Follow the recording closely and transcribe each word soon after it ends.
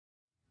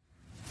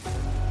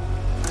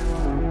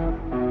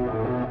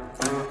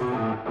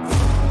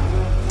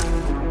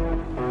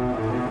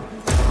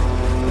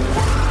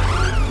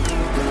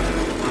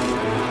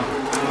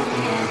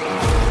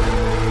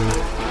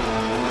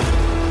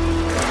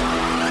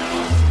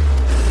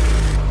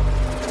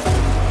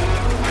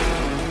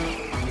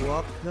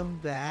Welcome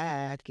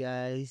back,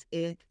 guys.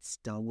 It's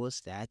Double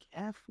Stack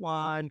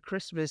F1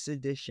 Christmas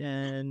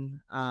edition.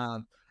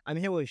 I'm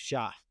here with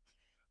Shah.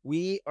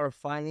 We are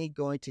finally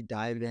going to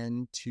dive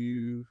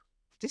into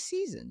the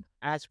season,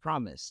 as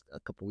promised a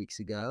couple weeks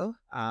ago.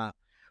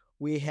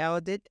 We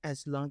held it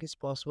as long as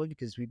possible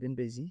because we've been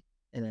busy,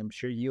 and I'm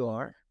sure you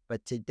are.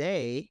 But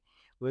today,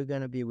 we're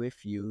going to be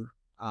with you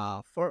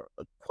for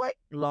a quite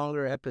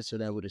longer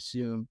episode, I would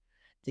assume,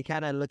 to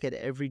kind of look at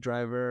every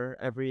driver,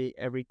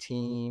 every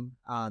team,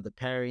 the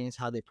pairings,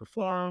 how they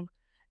perform,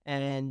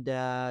 and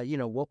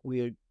what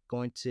we're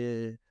going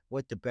to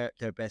what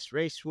their best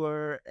race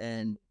were,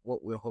 and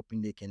what we're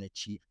hoping they can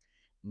achieve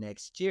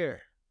next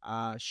year.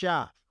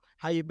 Shah,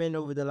 how you been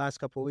over the last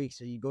couple of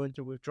weeks? Are you going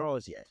through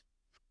withdrawals yet?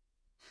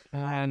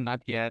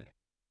 Not yet.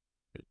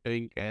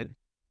 Doing good.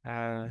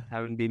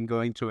 Haven't been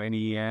going through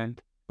any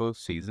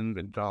post-season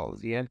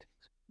withdrawals yet.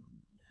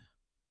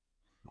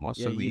 Most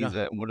Yeah, of these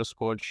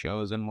motorsport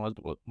shows and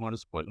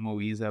motorsport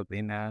movies have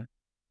been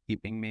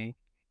keeping me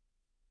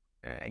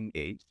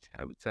engaged,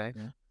 I would say.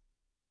 yeah.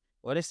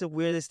 What is the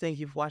weirdest thing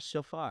you've watched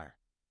so far?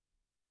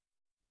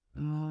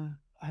 Uh,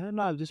 I don't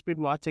know. I've just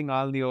been watching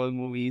all the old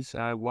movies.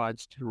 I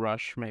watched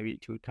Rush maybe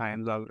 2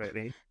 times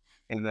already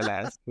in the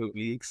last 2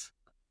 weeks.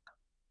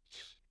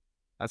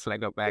 That's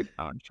like a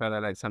background show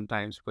that I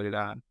sometimes put it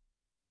on.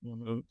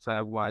 Hmm. So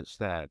I've watched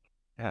that.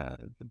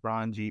 The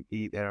Braun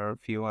GP. There are a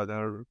few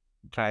other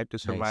Drive to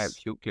Survive, Nice.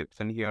 few clips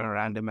and here are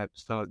random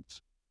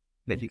episodes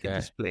that you can Okay.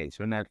 just play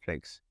through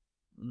Netflix.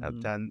 I've Hmm.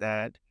 done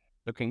that.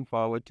 Looking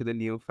forward to the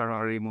new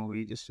Ferrari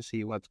movie just to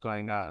see what's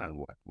going on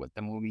and what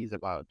the movie is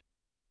about.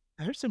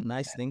 I heard some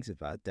nice things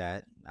about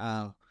that.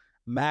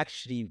 I'm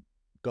actually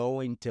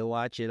going to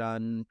watch it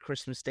on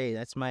Christmas Day.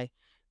 That's my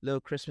little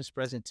Christmas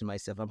present to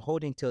myself. I'm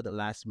holding till the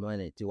last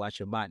minute to watch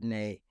a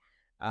matinee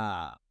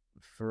uh,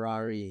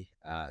 Ferrari.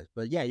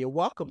 But yeah, you're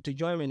welcome to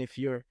join me if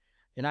you're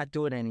not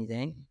doing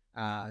anything.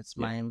 It's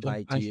Yeah, my yeah,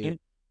 invite to I you. hear.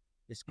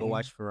 Just go Yeah.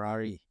 watch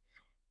Ferrari.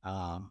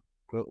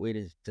 Great way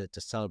to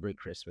celebrate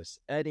Christmas.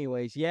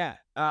 Anyways, yeah.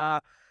 On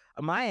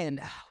my end,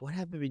 what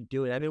have I been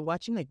doing? I've been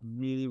watching like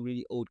really,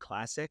 really old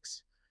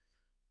classics.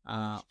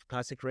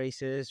 Classic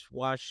races.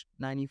 Watched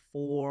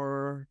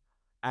 '94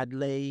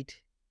 Adelaide.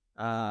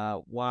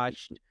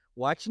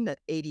 Watching that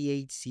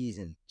 '88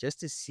 season just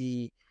to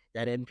see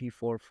that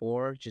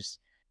NP44 just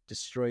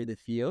destroy the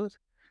field.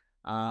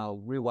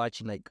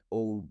 Rewatching like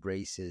old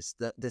races.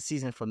 The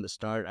season from the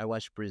start. I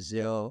watched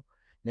Brazil.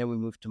 Then we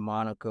moved to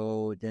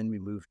Monaco. Then we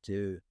moved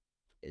to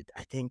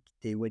I think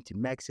they went to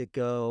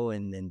Mexico,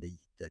 and then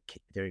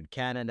they're in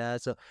Canada.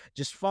 So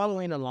just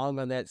following along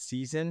on that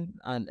season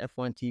on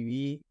F1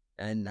 TV,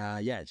 and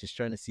yeah, just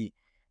trying to see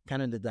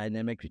kind of the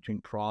dynamic between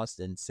Prost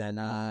and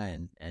Senna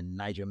and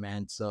Nigel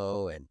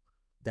Mansell and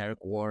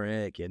Derek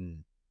Warwick,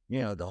 and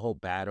the whole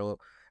battle.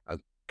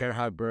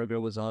 Gerhard Berger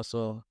was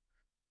also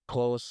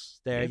close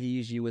there. Yep. He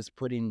usually was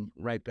putting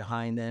right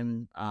behind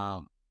them.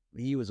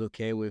 He was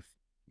okay with,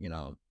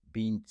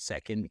 being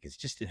second because he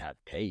just didn't have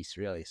pace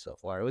really so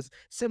far. It was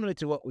similar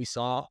to what we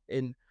saw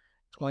in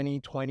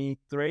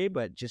 2023,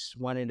 but just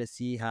wanted to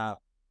see how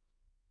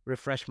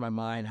refresh my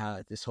mind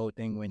how this whole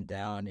thing went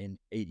down in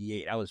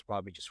 '88. I was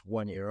probably just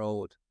 1 year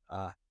old.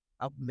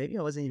 Maybe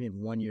I wasn't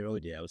even 1 year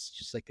old yet. I was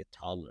just like a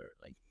toddler,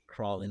 like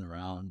crawling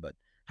around. But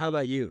how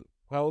about you?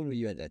 How old were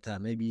you at that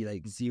time? Maybe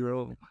like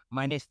zero,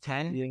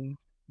 -10? Yeah.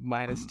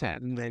 Minus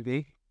 10,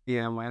 maybe.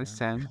 Yeah, minus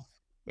 10.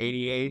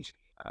 88.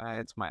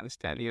 It's minus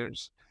 10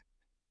 years.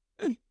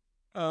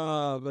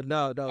 But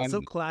no, so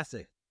And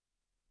classic.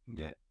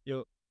 yeah,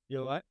 You,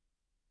 you what?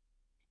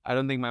 I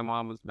don't think my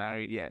mom was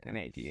married yet in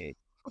 88.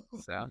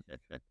 So,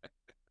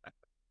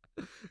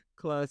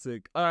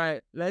 Classic. All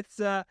right,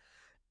 let's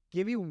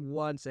give you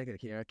 1 second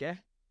here, okay?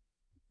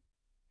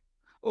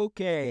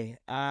 Okay,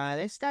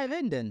 let's dive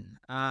in then.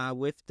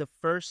 With the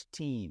first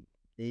team,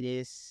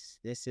 this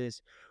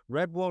is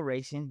Red Bull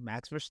Racing,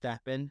 Max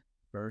Verstappen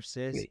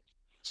versus wait.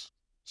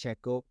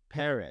 Checo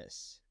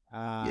Perez.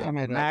 Yeah,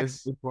 man,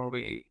 Max, before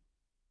we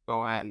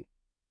go on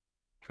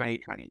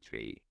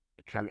 2023,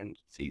 the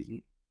Tremendous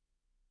season,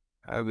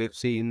 we've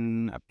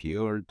seen a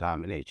pure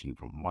domination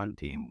from one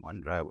team,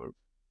 one driver.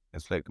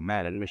 It's like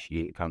man and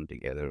machine come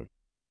together.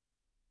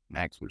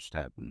 Max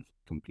Verstappen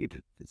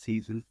completed the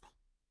season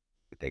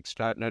with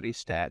extraordinary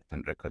stats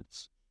and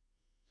records.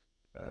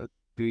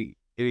 He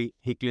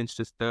clinched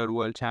his third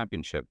world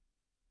championship.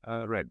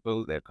 Red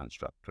Bull, their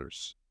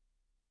constructors.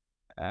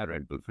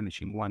 Red Bull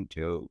finishing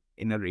 1-2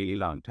 in a really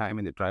long time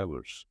in the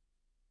drivers.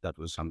 That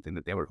was something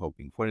that they were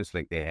hoping for. It's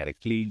like they had a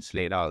clean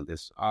slate all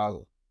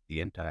the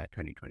entire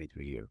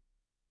 2023 year.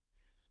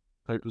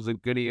 So it was a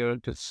good year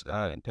in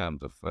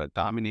terms of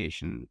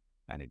domination,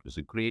 and it was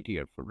a great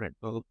year for Red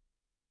Bull.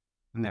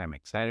 And I'm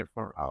excited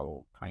for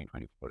how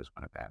 2024 is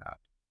going to pan out.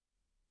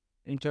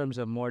 in terms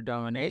of more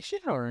domination,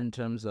 or in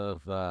terms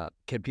of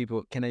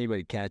can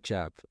anybody catch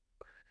up?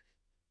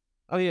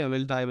 Oh yeah,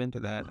 we'll dive into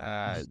that.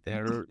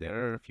 There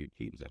are a few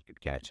teams that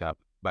could catch up,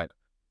 but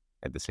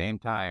at the same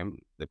time,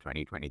 the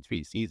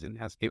 2023 season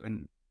has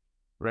given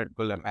Red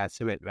Bull a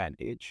massive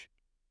advantage.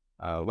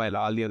 while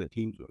all the other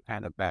teams were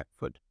kind of back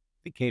foot.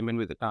 They came in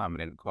with a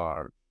dominant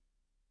car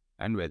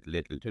and with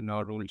little to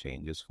no rule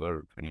changes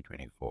for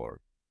 2024.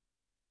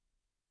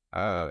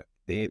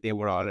 They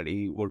were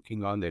already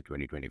working on their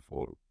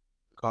 2024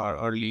 car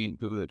early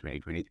into the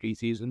 2023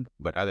 season,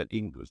 but other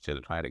teams were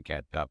still trying to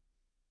catch up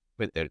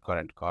with their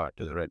current car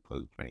to the Red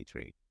Bull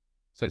 23.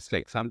 So it's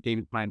like some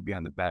teams might be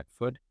on the back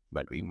foot,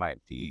 but we might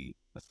see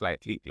a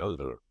slightly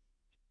closer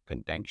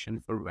contention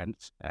for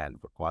wins and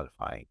for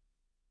qualifying.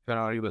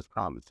 Ferrari was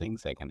promising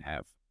second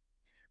half.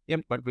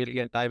 Yep, but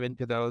we'll dive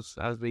into those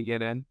as we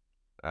get in.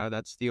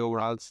 That's the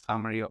overall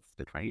summary of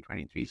the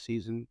 2023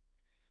 season.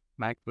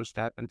 Max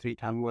Verstappen,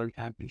 three-time world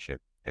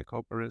championship.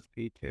 Checo Perez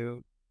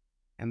P2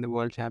 in the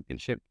world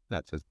championship.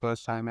 That's his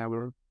first time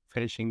ever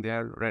finishing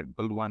there. Red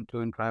Bull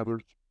 1-2 in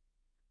drivers.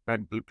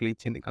 Red Bull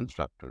cleats in the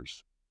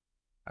constructors.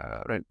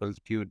 Red Bull's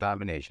pure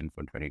domination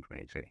for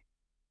 2023.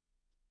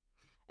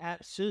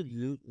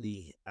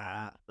 Absolutely.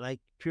 Like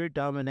pure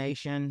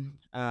domination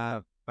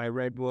by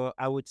Red Bull.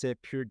 I would say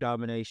pure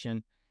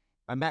domination.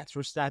 Max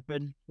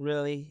Verstappen,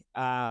 really,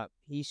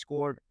 he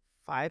scored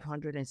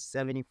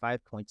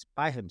 575 points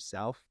by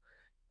himself.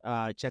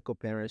 Checo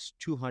Perez,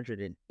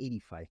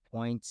 285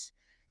 points.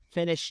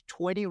 Finished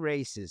 20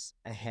 races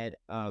ahead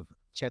of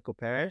Checo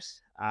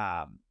Perez.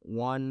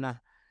 Won,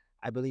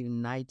 I believe,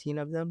 19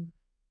 of them.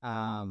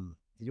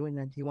 He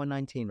won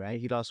 19, right?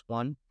 He lost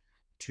one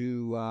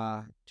to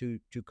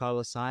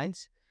Carlos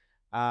Sainz.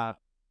 Uh,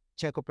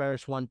 Checo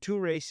Perez won two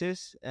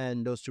races,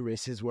 and those two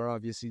races were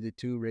obviously the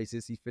two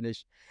races he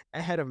finished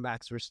ahead of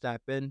Max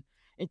Verstappen.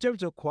 In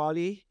terms of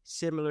quality,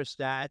 similar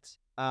stats.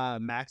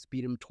 Max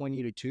beat him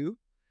 20-2.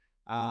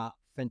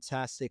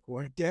 Fantastic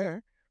work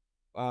there.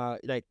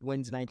 Like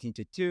wins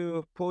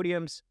 19-2.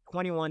 Podiums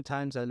 21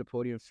 times on the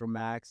podium for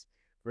Max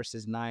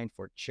versus 9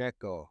 for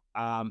Checo.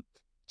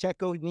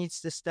 Checo needs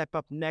to step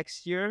up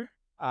next year.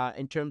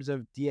 In terms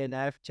of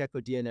DNF,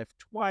 Checo DNF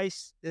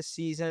twice this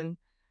season.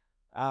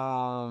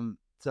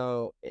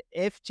 So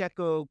if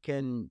Checo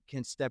can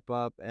step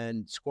up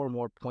and score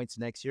more points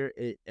next year,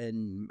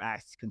 and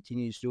Max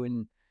continues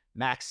doing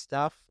Max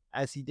stuff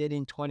as he did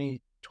in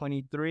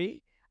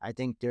 2023, I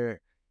think they're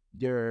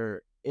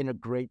in a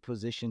great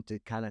position to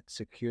kind of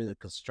secure the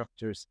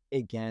constructors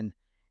again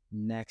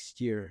next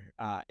year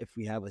if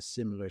we have a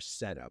similar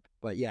setup.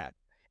 But yeah,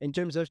 in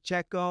terms of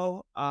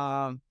Checo,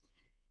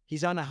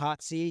 he's on a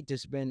hot seat.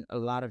 There's been a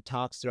lot of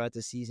talks throughout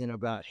the season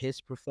about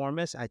his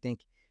performance. I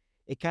think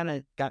it kind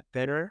of got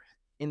better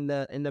in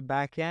the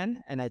back end,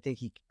 and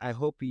I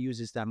hope he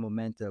uses that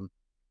momentum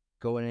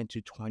going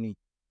into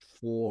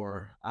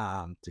 24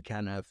 to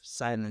kind of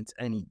silence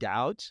any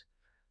doubt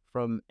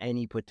from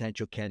any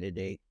potential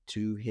candidate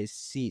to his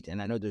seat.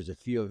 And I know there's a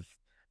few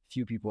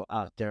people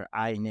out there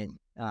eyeing it.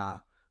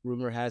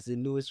 Rumor has it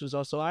Lewis was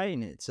also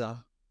eyeing it, so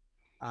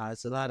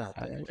it's a lot out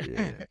there.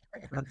 Yeah.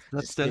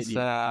 That's Just just kidding.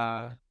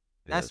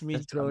 That's yes, me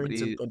that's throwing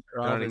some somebody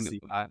stirring the controversy.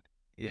 pot.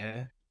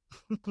 Yeah.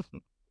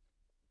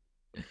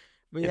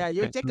 But Yep. yeah,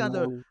 your take on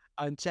the So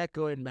on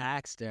Checo and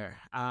Max there.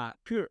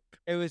 Pure.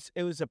 It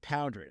was a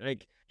pounder.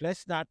 Like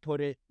let's not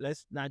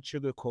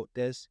sugarcoat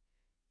this.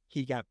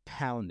 He got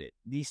pounded.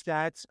 These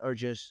stats are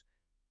just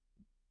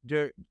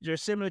they're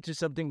similar to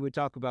something we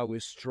talk about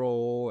with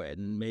Stroll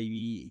and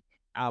maybe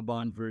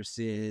Albon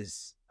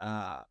versus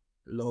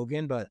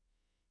Logan, but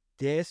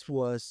this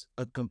was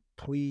a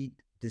complete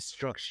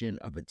destruction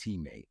of a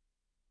teammate.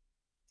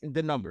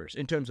 The numbers,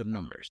 in terms of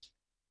numbers.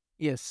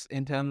 yes,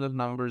 in terms of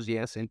numbers,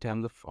 yes. In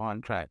terms of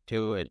on track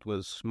too, it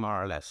was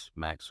more or less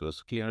Max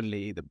was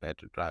clearly the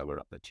better driver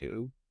of the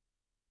two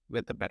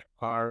with the better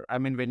car. I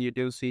mean, when you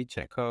do see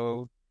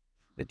Checo,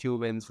 the two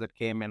wins that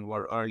came in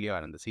were early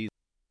on in the season.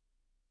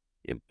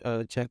 Yep,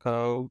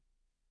 Checo,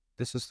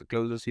 this is the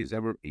closest he's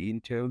ever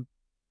been to.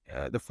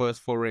 The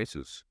first four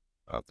races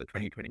of the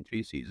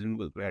 2023 season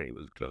was where he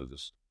was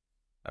closest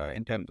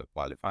in terms of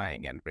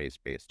qualifying and race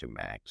pace to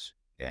Max.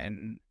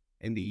 And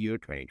in the year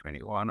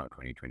 2021 or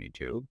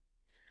 2022,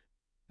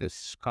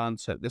 this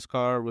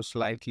car was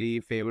slightly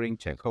favoring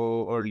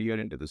Checo earlier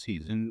into the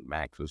season.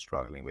 Max was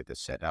struggling with the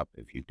setup.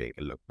 If you take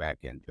a look back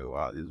into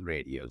all his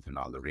radios and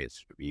all the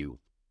race review,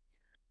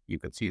 you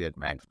could see that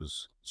Max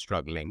was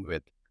struggling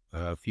with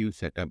a few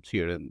setups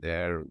here and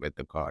there with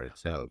the car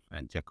itself,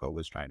 and Checo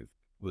was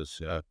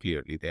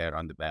clearly there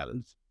on the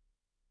balance.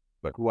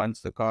 But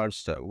once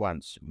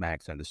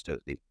Max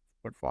understood the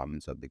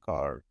performance of the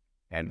car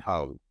and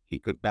how he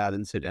could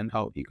balance it and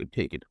how he could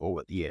take it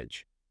over the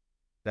edge,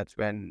 that's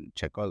when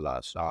Checo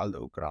lost all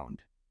the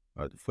ground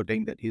or the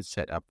footing that he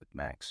set up with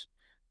Max.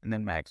 And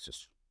then Max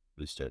just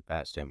blistered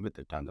past him with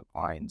a ton of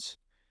points.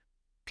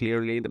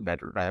 Clearly, the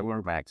better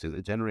driver. Max is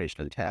a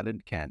generational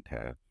talent. Can't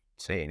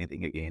say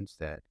anything against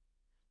that.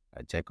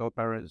 Checo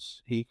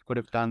Perez, he could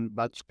have done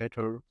much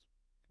better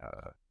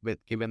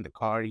with given the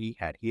car he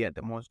had. He had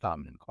the most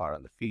dominant car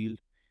on the field.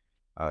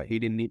 He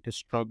didn't need to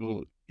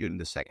struggle during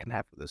the second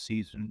half of the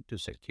season to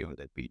secure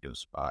that P2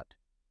 spot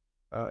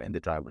in the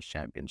Drivers'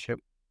 Championship.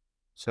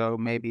 So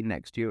maybe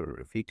next year,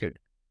 if he could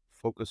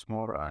focus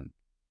more on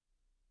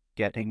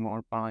getting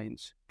more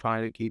points,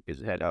 trying to keep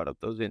his head out of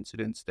those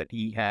incidents that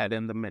he had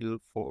in the middle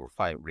 4 or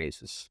 5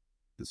 races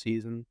the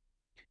season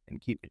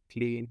and keep it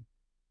clean.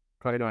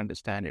 Try to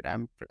understand it.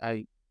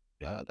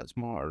 That's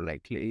more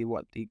likely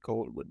what the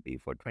goal would be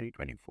for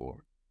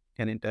 2024.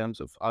 And in terms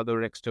of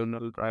other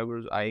external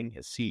drivers eyeing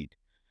his seat,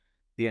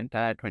 the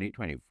entire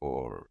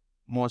 2024,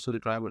 most of the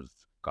drivers'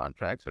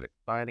 contracts are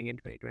expiring in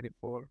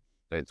 2024.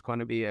 So it's going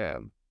to be a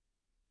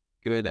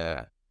good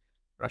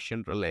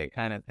Russian relay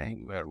kind of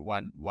thing where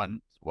one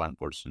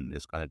person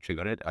is going to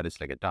trigger it, or it's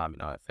like a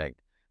domino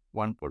effect.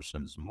 One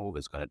person's move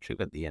is going to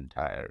trigger the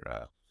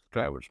entire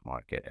drivers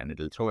market, and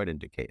it'll throw it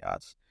into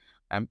chaos.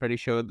 I'm pretty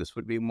sure this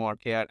would be more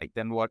chaotic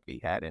than what we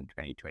had in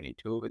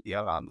 2022 with the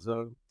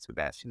Alonso,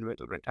 Sebastian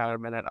Vettel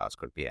retirement, and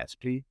Oscar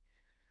Piastri.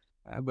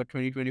 But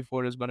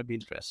 2024 is going to be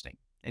interesting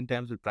in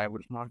terms of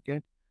drivers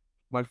market.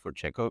 But for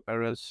Checo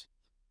Perez,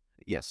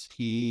 yes,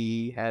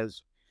 he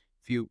has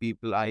few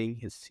people eyeing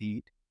his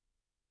seat,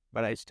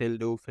 but I still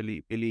do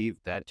believe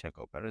that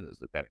Checo Perez is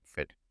the better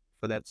fit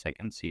for that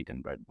second seat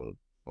in Red Bull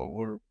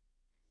over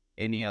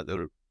any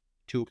other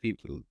two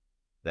people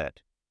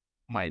that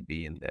might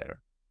be in there.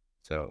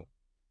 So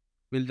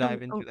we'll dive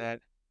Um, into oh,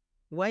 that.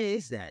 why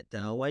is that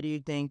though? Why do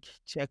you think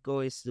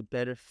Checo is the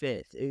better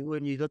fit?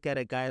 When you look at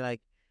a guy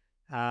like,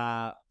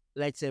 uh,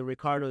 let's say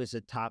Ricardo is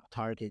a top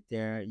target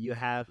there. You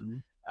have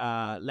Mhm.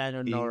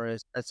 Lando He,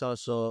 Norris. That's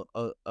also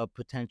a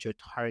potential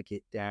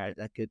target there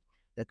that could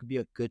be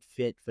a good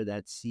fit for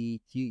that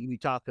seat. You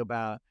talk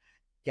about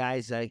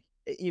guys like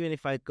even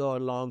if I go a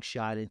long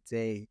shot and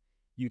say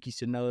Yuki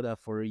Tsunoda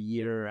for a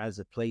year as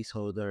a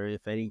placeholder,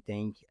 if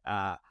anything,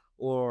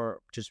 or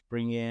just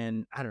bring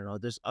in I don't know.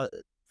 There's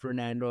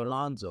Fernando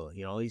Alonso.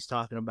 You know, he's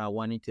talking about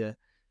wanting to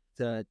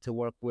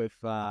work with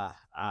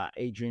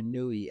Adrian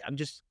Newey. I'm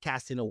just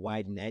casting a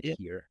wide net yeah,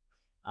 here,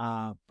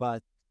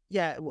 but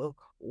yeah. Well,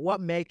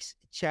 what makes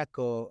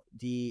Checo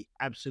the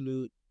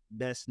absolute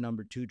best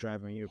number two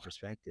driver in your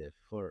perspective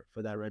for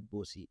that Red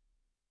Bull seat?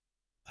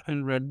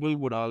 and Red Bull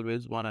would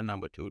always want a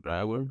number two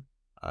driver.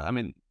 I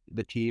mean,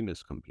 the team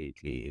is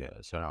completely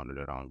surrounded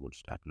around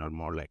Verstappen, or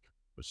more like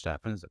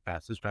Verstappen is the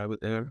fastest driver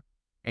there.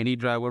 Any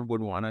driver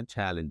would want to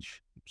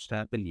challenge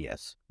Verstappen,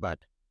 yes, but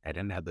at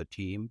another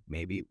team,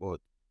 maybe both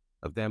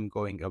of them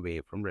going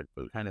away from Red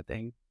Bull kind of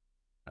thing.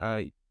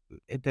 Uh,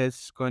 it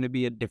is going to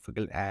be a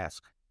difficult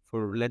ask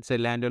for, let's say,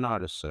 Lando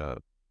Norris.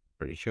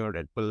 Pretty sure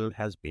Red Bull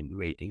has been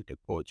waiting to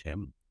coach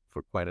him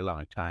for quite a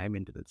long time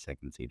into the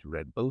second seat of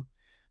Red Bull,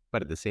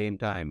 but at the same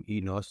time,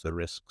 he knows the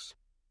risks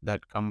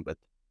that come with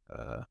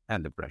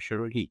and the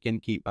pressure. He can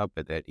keep up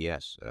with it.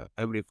 Yes,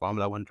 every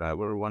Formula One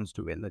driver wants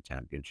to win the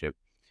championship.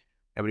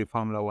 Every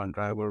Formula One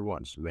driver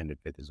wants to win it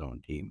with his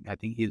own team. I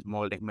think he's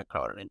molding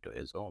McLaren into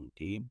his own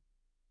team.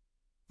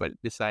 But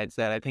besides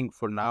that, I think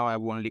for now,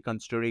 I'm only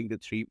considering the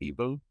three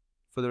people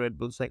for the Red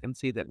Bull second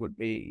seat. That would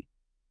be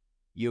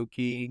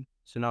Yuki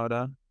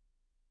Tsunoda.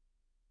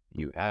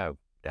 You have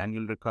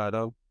Daniel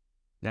Ricciardo,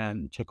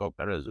 and Checo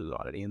Perez is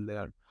already in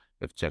there.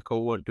 If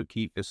Checo were to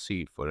keep his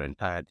seat for the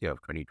entirety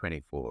of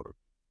 2024,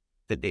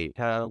 the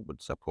data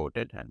would support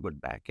it and would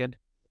back it.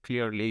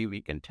 Clearly,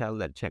 we can tell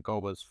that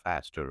Checo was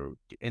faster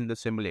in the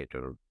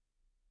simulator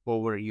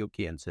over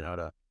Yuki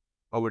Tsunoda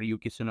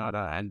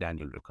and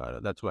Daniel Ricciardo.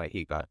 That's why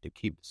he got to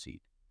keep the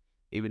seat,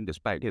 even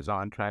despite his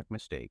on-track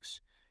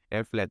mistakes.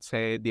 If, let's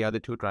say, the other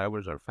two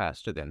drivers are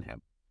faster than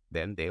him,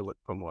 then they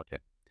would promote him.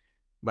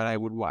 But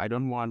I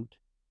don't want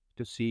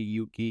to see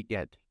Yuki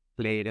get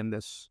played in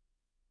this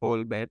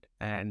whole bit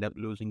and end up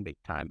losing big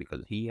time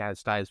because he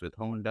has ties with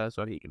Honda,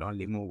 so he can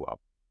only move up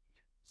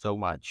so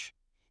much.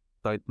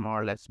 So it's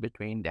more or less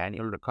between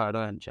Daniel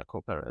Ricciardo and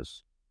Checo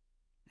Perez.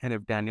 And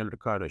if Daniel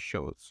Ricciardo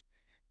shows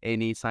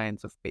any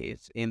signs of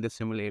pace in the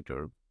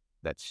simulator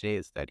that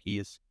says that he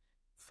is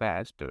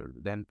faster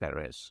than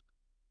Perez,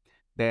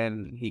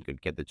 then he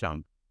could get the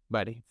jump.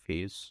 But if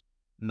he's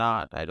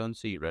not, I don't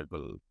see Red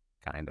Bull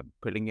kind of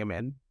putting him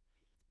in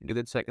into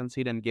the second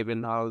seat. And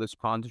given how the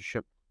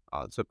sponsorship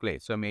also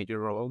plays a major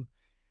role,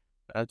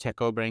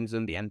 Checo brings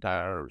in the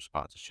entire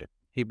sponsorship.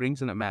 He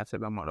brings in a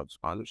massive amount of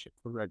sponsorship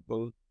for Red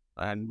Bull,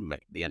 and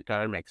the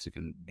entire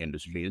Mexican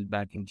industry is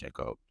backing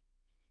Checo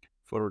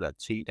for that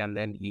seat. And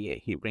then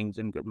he brings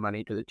in good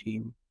money to the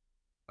team.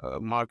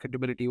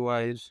 Marketability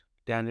wise,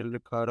 Daniel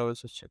Ricciardo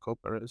versus Checo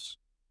Perez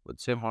would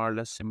say more or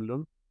less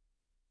similar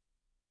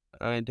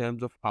in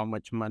terms of how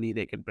much money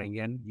they can bring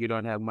in. You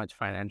don't have much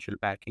financial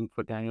backing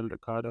for Daniel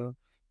Ricciardo,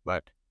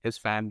 but his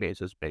fan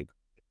base is big.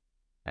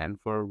 And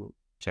for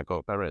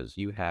Checo Perez,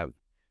 you have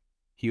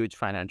huge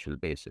financial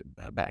base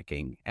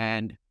backing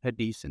and a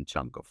decent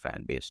chunk of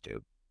fan base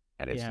too.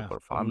 And it's the Yeah, of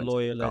performance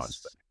that counts.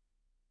 loyalists.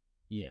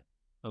 Yeah.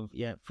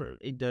 Yeah, for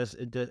it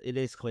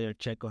is clear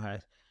Checo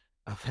has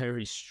a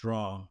very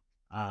strong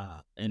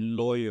and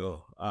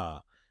loyal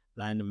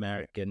Latin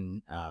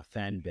American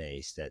fan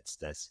base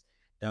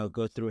that'll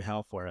go through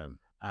hell for him.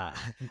 I've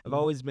Mhm.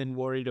 always been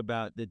worried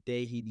about the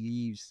day he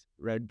leaves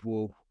Red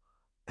Bull,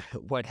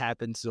 what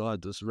happens to all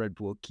those Red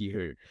Bull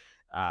gear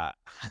uh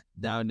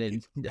down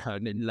in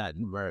down in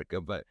Latin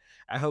America. But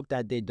I hope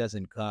that day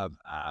doesn't come.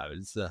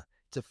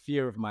 it's a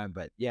fear of mine.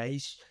 But yeah,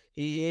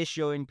 he is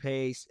showing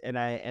pace, and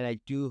I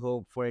do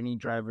hope for any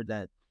driver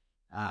that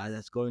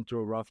that's going through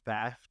a rough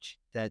patch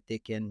that they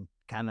can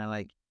kind of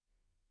like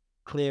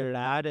clear it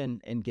out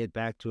and get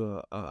back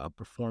to a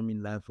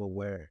performing level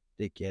where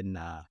they can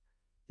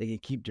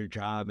keep their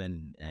job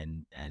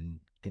and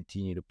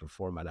continue to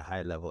perform at a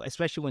high level,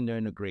 especially when they're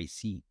in a great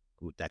seat.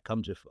 That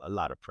comes with a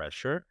lot of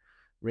pressure.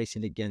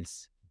 Racing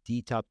against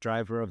the top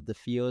driver of the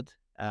field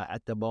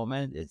at the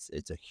moment,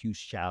 it's a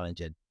huge challenge.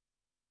 And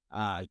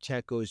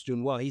Checo is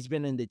doing well. He's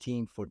been in the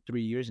team for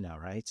 3 years now,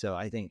 right? So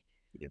I think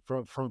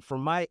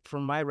from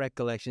my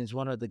recollections,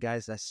 one of the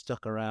guys that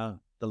stuck around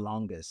the For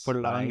longest, the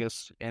right?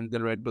 longest in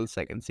the Red Bull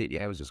second seat.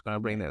 Yeah, I was just gonna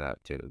bring Yeah. that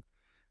up too.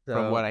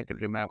 From what So I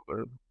could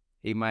remember,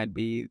 he might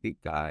be the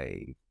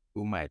guy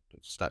who might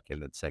have stuck in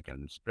that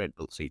second Red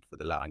Bull seat for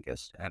the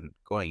longest and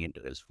going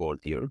into his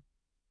fourth year.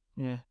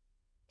 yeah.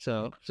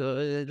 So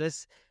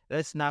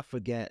let's not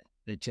forget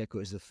that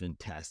Checo is a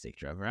fantastic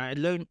driver.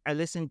 I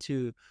listened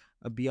to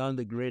a Beyond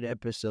the Grid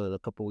episode a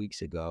couple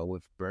weeks ago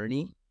with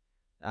Bernie.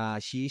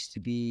 She used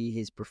to be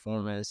his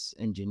performance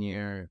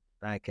engineer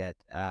back at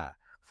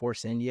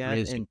Force India,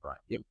 Racing and right.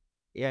 Yep.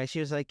 yeah,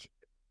 she was like,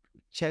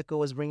 Checo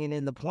was bringing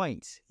in the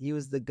points. He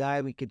was the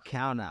guy we could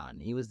count on.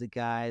 He was the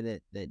guy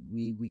that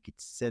we could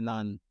send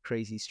on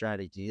crazy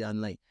strategy,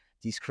 on like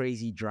these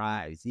crazy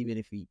drives. Even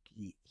if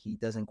he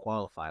doesn't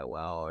qualify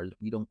well, or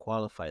we don't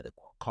qualify the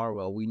car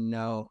well, we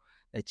know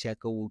that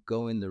Checo will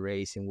go in the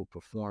race and will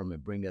perform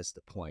and bring us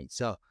the points.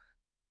 So,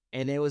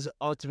 and it was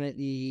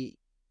ultimately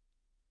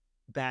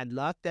bad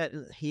luck that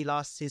he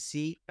lost his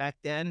seat back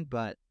then,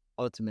 but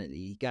ultimately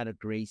he got a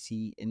great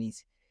seat, and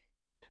he's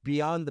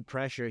beyond the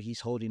pressure, he's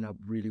holding up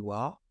really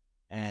well,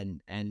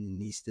 and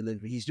he's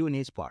doing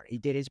his part. He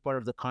did his part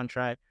of the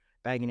contract,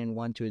 bagging in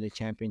 1-2 in the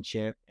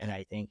championship, and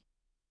I think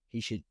he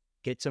should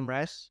get some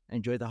rest,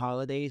 enjoy the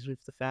holidays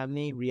with the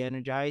family,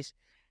 re-energize,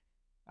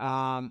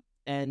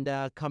 and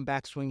come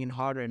back swinging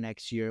harder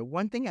next year.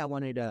 One thing I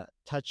wanted to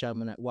touch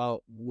on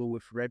while we're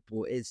with Red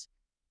Bull is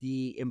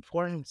the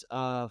importance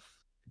of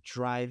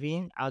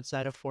driving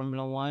outside of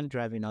Formula One,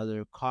 driving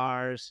other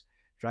cars,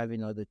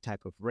 driving other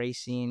type of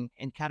racing,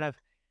 and kind of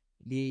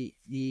the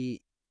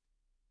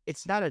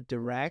it's not a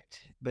direct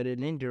but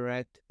an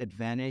indirect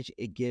advantage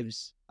it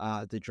gives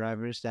the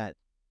drivers that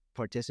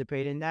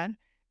participate in that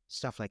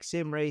stuff, like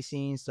sim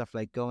racing, stuff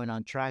like going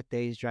on track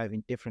days,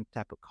 driving different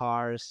type of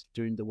cars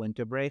during the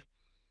winter break.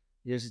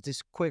 There's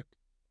this quick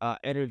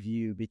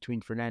interview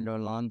between Fernando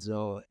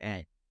Alonso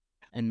and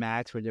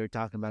Max where they were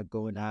talking about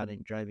going out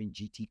and driving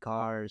GT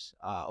cars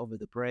over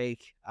the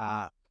break.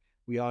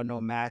 We all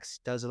know Max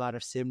does a lot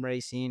of sim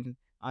racing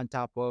on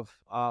top of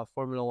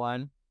Formula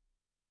One.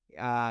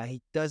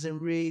 He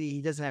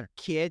doesn't have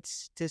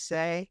kids to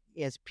say.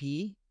 He has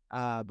P,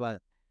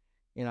 but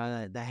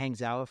that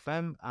hangs out with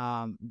him.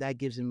 That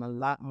gives him a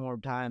lot more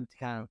time to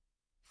kind of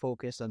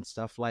focus on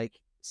stuff like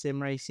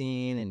sim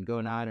racing and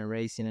going out and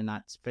racing, and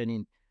not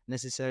spending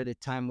necessarily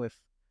time with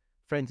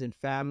friends and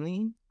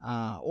family.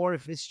 Or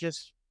if it's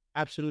just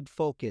absolute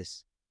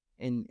focus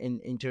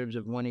in terms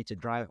of wanting to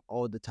drive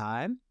all the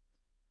time.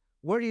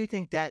 Where do you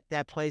think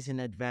that plays an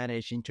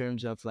advantage in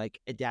terms of like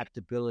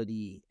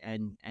adaptability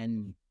and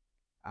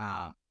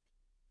uh,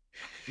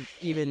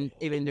 even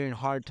during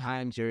hard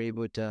times, you're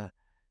able to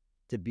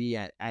be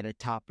at a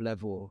top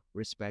level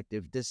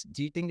respective.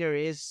 Do you think there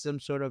is some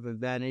sort of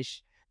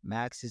advantage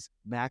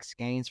Max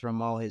gains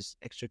from all his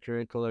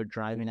extracurricular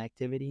driving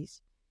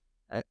activities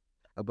uh,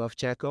 above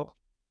Checo?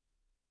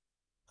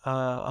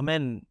 I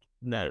mean,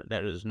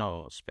 there is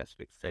no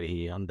specific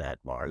study on that.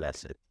 More or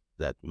less,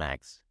 that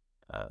Max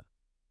uh,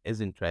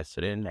 is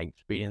interested in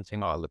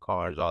experiencing all the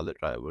cars, all the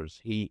drivers.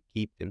 He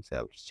keeps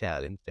himself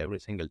challenged every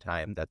single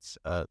time. That's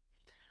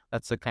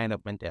the kind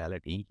of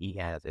mentality he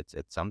has. It's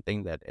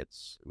something that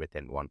it's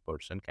within one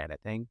person kind of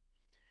thing.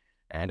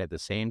 And at the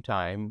same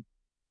time,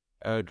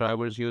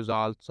 drivers use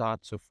all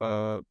sorts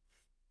of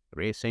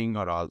racing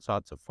or all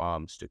sorts of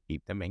forms to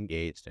keep them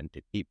engaged and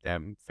to keep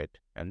them fit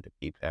and to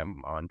keep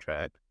them on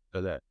track so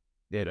that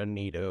they don't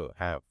need to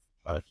have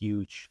a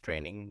huge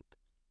training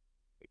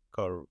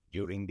curve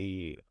during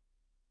the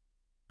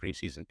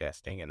preseason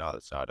testing and all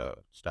that sort of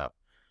stuff.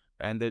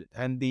 And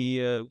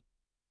the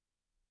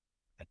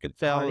I could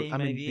tell. Karting, I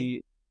mean,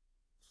 maybe.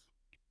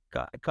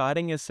 the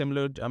karting is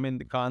similar. I mean,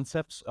 the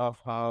concepts of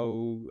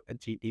how a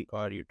GT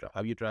car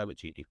how you drive a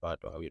GT car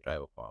to how you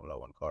drive a Formula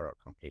One car are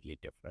completely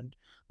different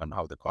on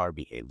how the car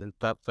behaves and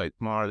stuff. So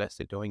it's more or less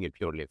they're doing it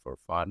purely for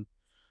fun,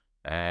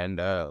 and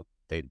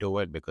they do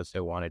it because they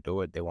want to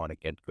do it. They want to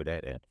get good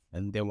at it,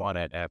 and they want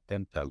to adapt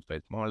themselves. So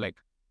it's more like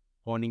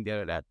honing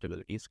their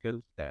adaptability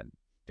skills than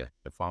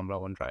the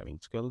Formula One driving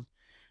skills.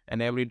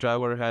 And every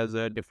driver has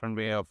a different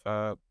way of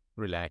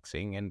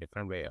relaxing and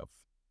different way of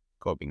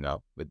coping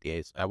up with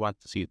this. I want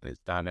to see this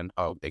done and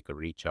how they could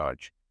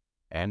recharge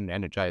and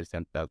energize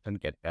themselves and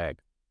get back.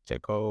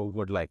 Checo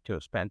would like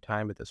to spend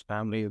time with his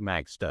family.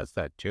 Max does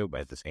that too,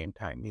 but at the same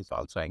time, he's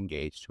also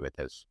engaged with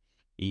his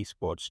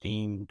esports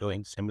team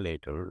doing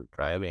simulator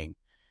driving.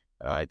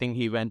 I think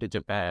he went to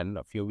Japan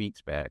a few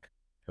weeks back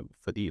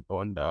for the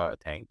Honda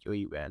thank you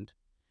event,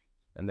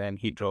 and then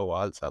he drove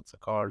all sorts of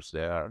cars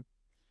there.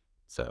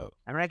 So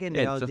I reckon yeah,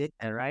 they it's all just did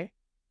that, right?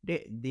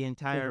 The yeah,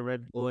 entire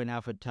Red Bull and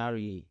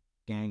AlphaTauri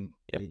gang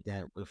yep. did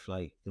that with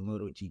like the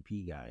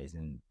MotoGP guys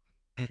and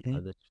Mhm.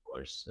 other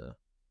sports. So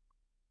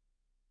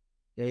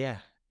yeah, yeah,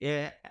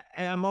 yeah.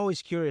 And I'm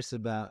always curious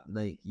about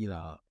like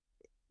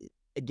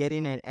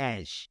getting an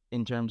edge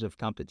in terms of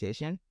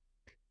competition.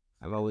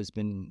 I've always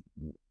been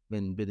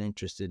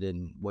interested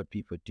in what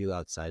people do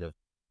outside of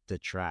the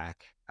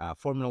track.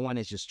 Formula One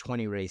is just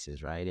 20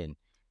 races, right?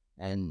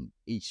 And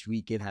each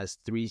weekend has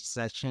three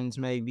sessions,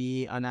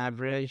 maybe on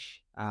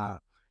average.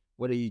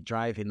 What are you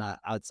driving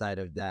outside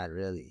of that,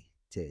 really,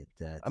 I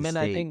to mean,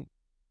 I stay? think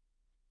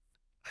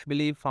I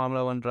believe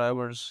Formula One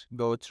drivers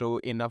go through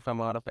enough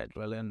amount of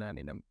adrenaline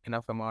and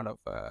enough amount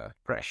of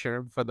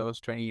pressure for those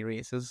 20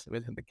 races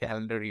within the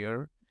calendar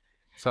year.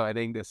 So I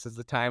think this is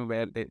the time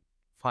where they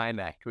find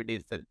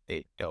activities that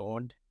they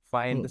don't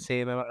find the Hmm,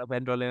 same amount of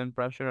adrenaline and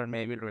pressure and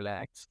maybe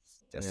relax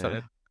just so yeah,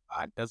 that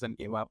heart doesn't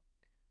give up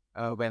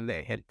when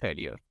they hit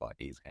 30 or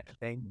 40s kind of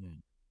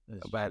thing. yeah,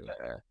 that's But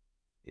true.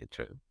 it's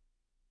true.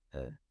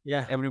 Uh,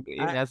 Yeah, everybody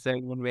I. has their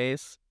own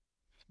ways.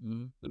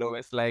 Mhm.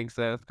 Lois likes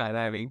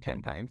skydiving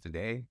 10 times a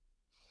day.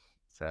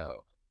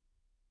 So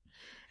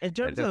In that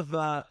terms just,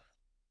 of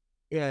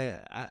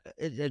yeah,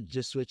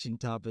 just switching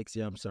topics.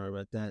 Yeah, I'm sorry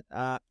about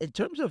that. In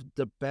terms of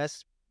the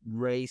best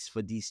race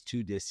for these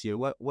two this year,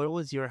 what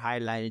was your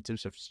highlight in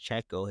terms of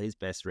Checo, his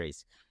best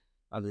race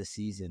of the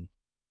season?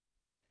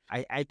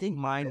 I think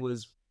mine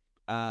was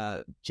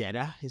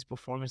Jeddah. His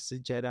performance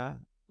in Jeddah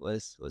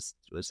was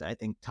I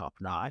think top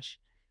notch.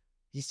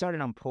 He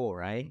started on pole,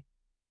 right,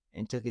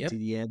 and took it yep. to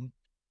the end.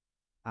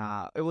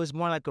 It was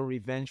more like a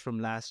revenge from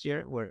last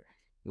year where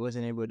he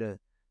wasn't able to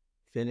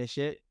finish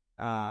it.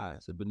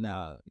 But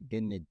now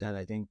getting it done,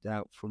 I think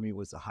that for me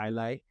was a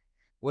highlight.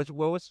 What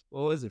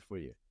was it for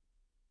you?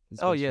 His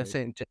Oh, best yes.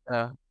 race.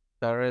 And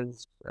there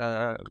is,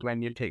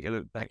 when you take a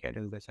look back at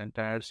this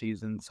entire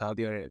season,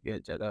 Saudi Arabia,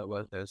 Jeddah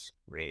was his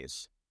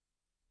race.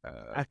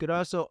 Uh, I could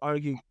also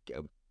argue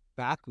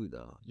Baku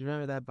though. Do you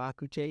remember that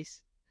Baku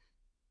chase?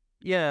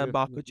 yeah, It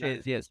Baku was not-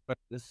 chase, yes, but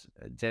this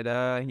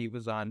Jeddah, he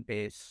was on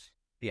pace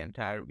the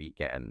entire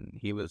weekend.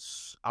 He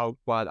was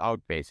while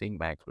outpacing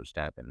Max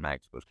Verstappen.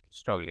 Max was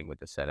struggling with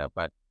the setup,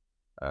 but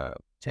uh,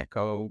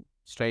 Checo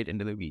straight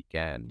into the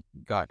weekend,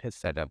 got his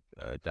setup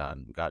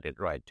done, got it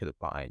right to the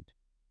point,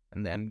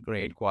 and then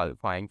great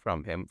qualifying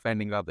from him,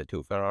 fending off the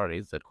two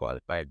Ferraris that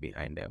qualified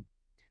behind him.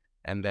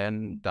 And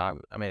then,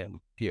 I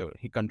mean,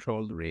 he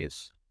controlled the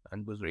race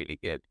and was really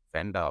good,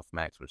 fend off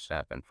Max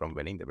Verstappen from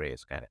winning the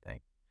race, kind of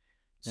thing.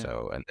 Yeah.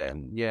 So, and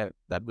then, yeah,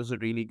 that was a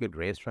really good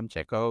race from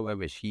Checo. I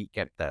wish he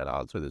kept that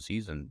all through the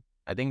season.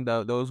 I think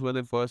those were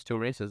the first two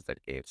races that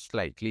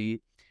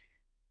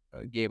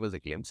gave us a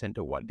glimpse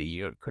into what the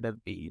year could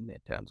have been in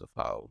terms of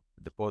how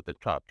both the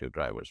top two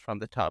drivers from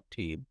the top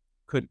team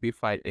could be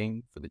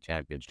fighting for the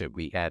championship.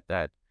 We had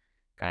that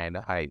kind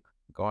of hype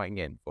going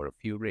in for a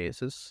few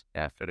races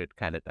after it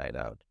kind of died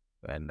out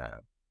when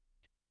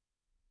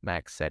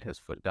Max set his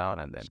foot down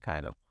and then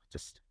kind of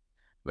just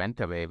went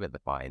away with the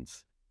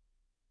points.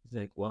 It's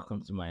like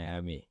welcome to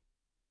Miami.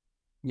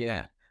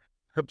 Yeah,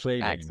 I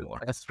played Max's anymore.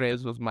 best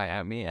race was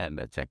Miami, and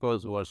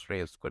Checo's worst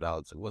race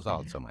was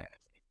also Miami.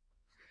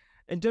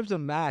 In terms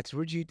of Max,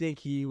 where do you think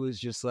he was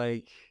just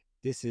like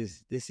this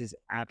is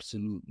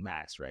absolute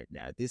Max right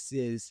now? This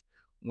is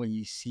when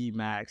you see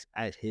Max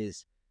at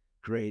his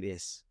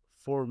greatest.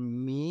 For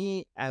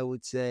me, I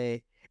would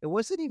say it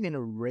wasn't even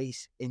a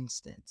race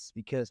instance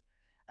because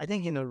I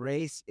think in a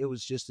race it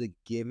was just a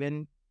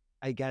given.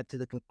 I got to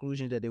the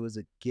conclusion that it was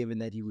a given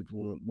that he would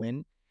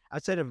win.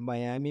 Outside of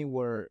Miami,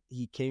 where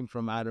he came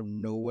from out of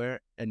nowhere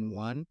and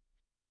won,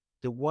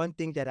 the one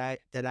thing that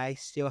I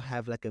still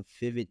have like a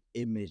vivid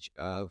image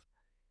of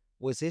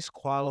was his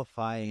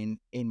qualifying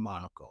in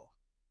Monaco.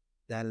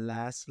 That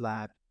last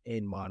lap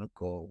in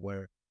Monaco,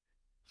 where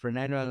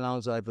Fernando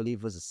Alonso, I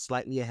believe, was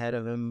slightly ahead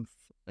of him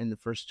in the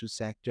first two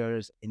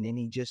sectors, and then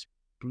he just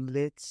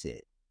blitz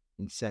it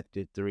in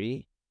sector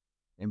three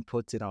and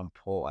puts it on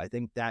pole. I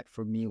think that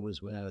for me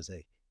was when I was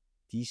like,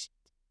 these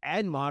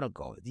and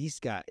Monaco, this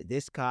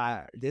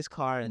car,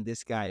 and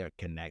this guy are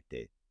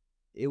connected.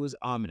 It was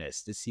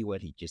ominous to see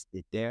what he just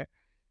did there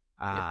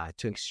Yeah,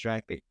 to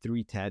extract like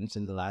 3 tenths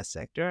in the last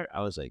sector.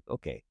 I was like,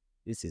 okay,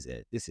 this is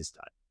it. This is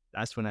done.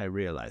 That's when I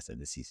realized that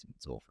the season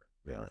was over.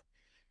 Really.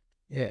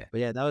 yeah.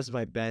 But yeah, that was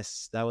my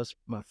best. That was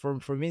my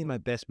for me my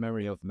best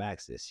memory of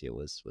Max this year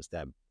was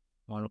that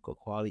Monaco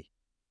quali.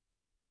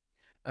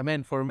 I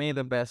mean, for me,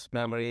 the best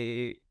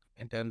memory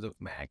in terms of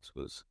Max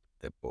was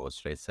the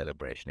post-race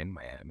celebration in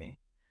Miami.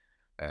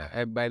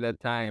 And by that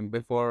time,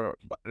 before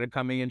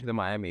coming into the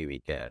Miami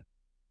weekend,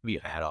 we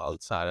had all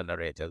silent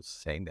narratives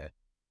saying that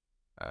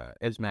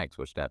is Max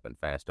Verstappen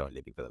fast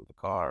only because of the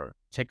car?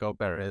 Checo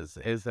Perez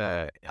is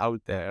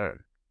out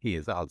there. He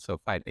is also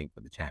fighting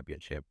for the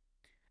championship.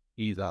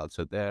 He's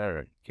also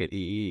there. Can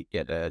he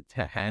get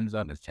hands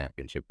on his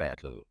championship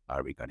battle?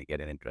 Are we going to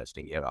get an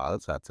interesting year? All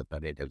sorts of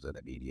narratives in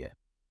the media.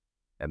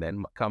 And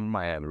then come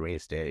Miami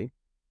race day.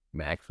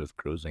 Max was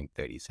cruising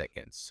 30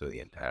 seconds through the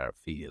entire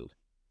field.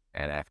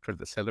 And after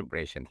the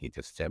celebration, he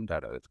just stepped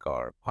out of his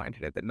car,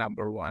 pointed at the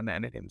number one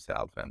and at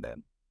himself, and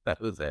then that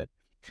was it.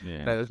 Yeah.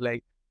 And I was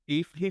like,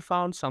 if he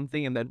found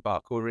something in that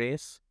Baku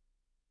race,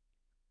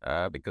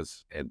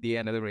 because at the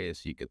end of the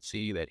race, you could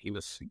see that he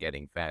was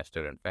getting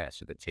faster and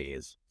faster. The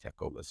chase,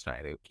 Checo was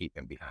trying to keep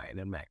him behind,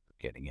 and Max was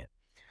getting it.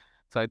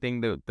 So I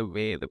think the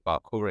way the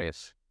Baku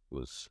race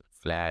was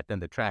flat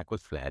and the track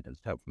was flat and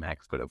stuff,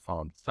 Max could have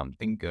found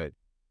something good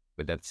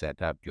with that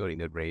setup during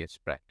the race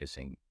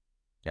practicing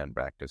and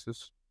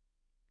practices.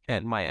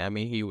 And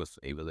Miami, he was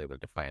able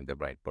to find the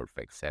right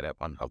perfect setup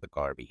on how the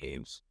car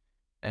behaves.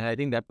 And I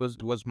think that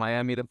was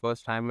Miami the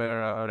first time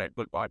where Red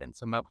Bull brought in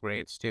some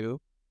upgrades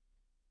too.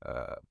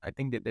 I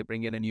think that they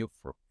bring in a new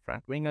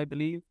front wing, I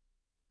believe.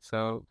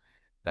 So To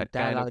that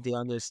tag kind of out the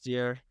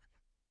understeer.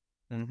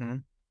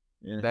 mhm,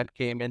 Yeah. that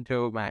came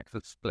into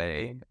Max's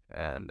play,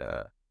 and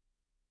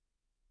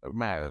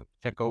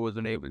Checo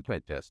wasn't able to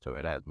adjust to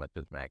it as much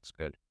as Max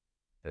could,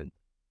 and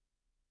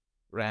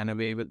ran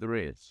away with the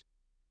race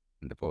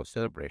in the post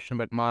celebration.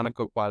 But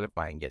Monaco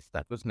qualifying, yes,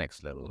 that was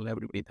next level.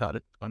 Everybody thought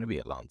it was going to be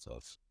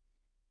Alonso's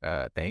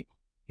thing.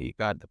 He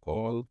got the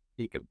pole.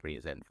 He could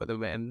present for the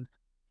win.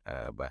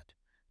 But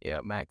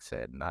yeah, Max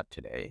said not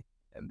today.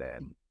 And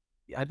then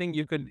I think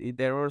you could.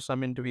 There were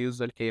some interviews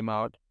that came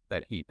out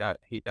that he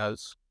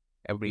does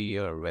every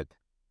year with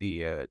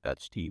the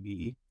Dutch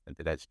TV and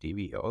the Dutch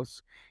TV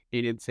host.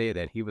 He did say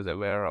that he was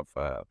aware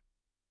of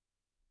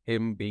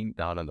him being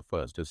down on the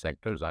first two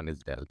sectors on his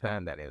delta,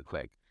 and then it's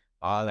like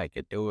all I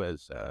could do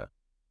is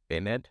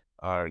pin it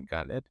or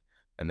gun it.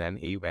 And then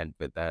he went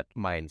with that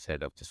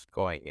mindset of just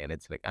going in.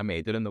 It's like I'm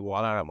either in the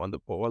water, I'm on the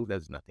pole,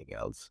 there's nothing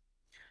else.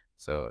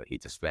 So he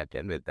just went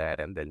in with that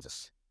and then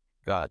just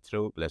got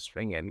through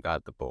blistering and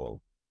got the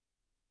pole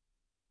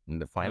in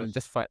the That final, was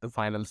just the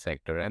final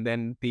sector. And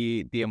then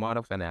the amount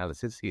of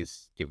analysis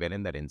he's given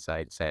in that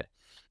inside set,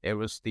 there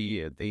was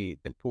the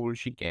pool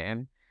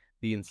chicane,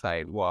 the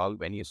inside wall.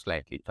 When you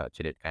slightly touch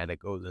it, it kind of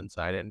goes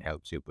inside and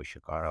helps you push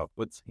your car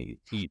upwards. He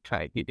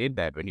did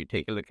that. When you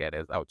take a look at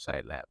his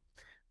outside lap,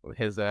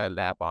 his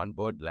lap on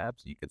board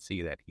laps, you could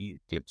see that he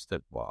clips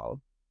the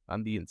wall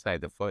on the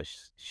inside the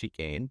first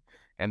chicane,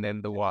 and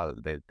then the wall,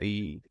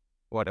 the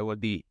whatever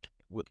the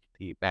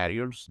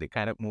barriers, they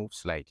kind of move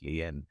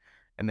slightly and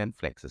then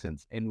flexes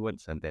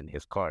inwards, and then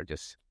his car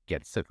just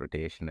gets the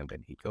rotation, and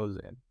then he goes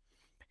in.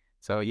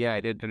 So yeah,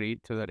 I did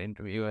read through that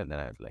interview, and then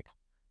I was like,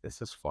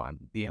 this is fun.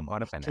 The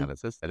amount of take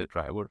analysis that a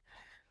driver,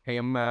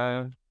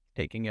 him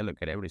taking a look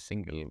at every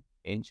single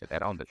inch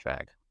that on the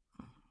track.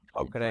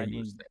 How and could I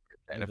use finding that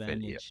to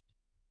benefit here? advantage.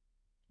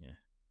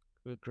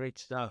 Yeah. Great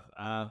stuff.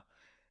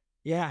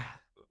 Yeah.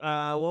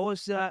 What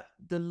was the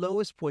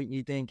lowest point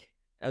you think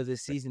of the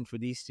season for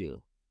these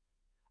two?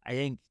 I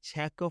think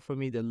Checo for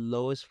me, the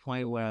lowest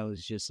point where I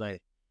was just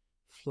like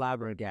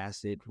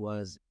flabbergasted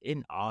was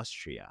in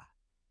Austria.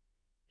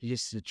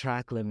 Just the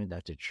track limit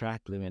after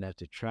track limit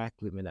after track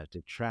limit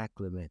after track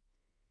limit.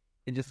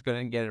 He just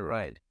couldn't get it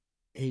right.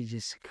 He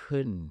just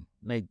couldn't.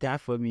 Like that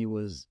for me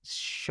was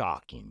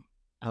shocking.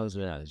 I was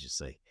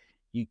just like,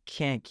 you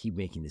can't keep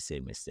making the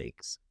same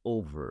mistakes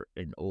over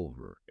and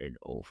over and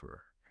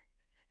over.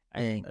 I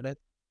think And it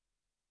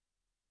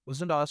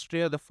wasn't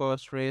Austria the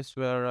first race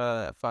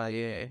where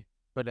FIA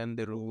put in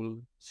the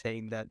rule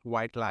saying that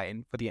white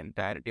line for the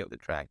entirety of the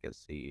track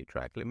is the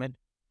track limit.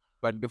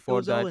 But it before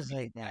was that, always we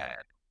like that.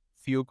 had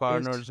few It's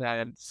corners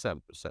had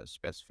some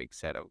specific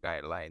set of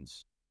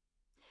guidelines.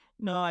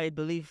 no, I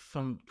believe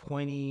from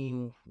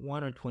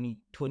 21 or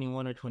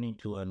 2021 or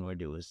 22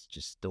 onward, it was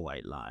just the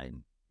white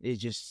line. It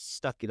just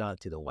stuck it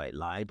onto the white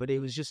line, but it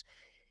was just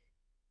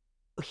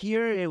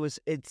here.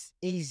 It's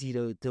easy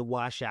to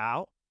wash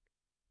out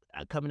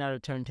coming out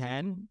of turn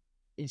 10.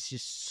 It's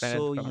just That's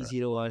so correct. easy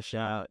to wash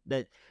out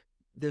that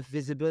the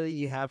visibility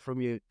you have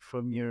from your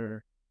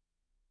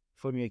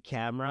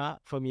camera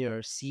from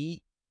your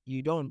seat,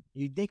 you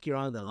think you're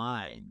on the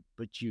line,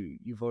 but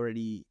you've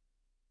already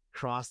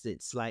crossed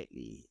it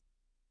slightly,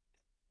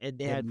 and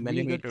they Yeah, had really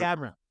good millimeter.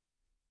 camera.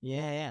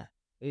 Yeah, yeah.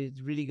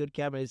 It's really good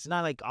camera. It's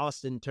not like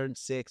Austin turn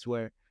 6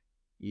 where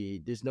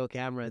there's no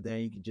camera there.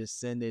 You can just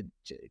send it.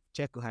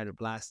 Checo had a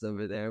blast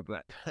over there,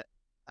 but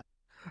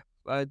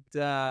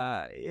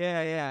yeah,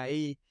 yeah.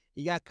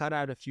 He got cut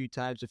out a few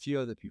times. A few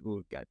other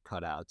people got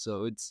cut out.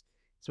 So it's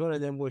one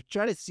of them. We're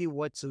trying to see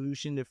what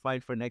solution to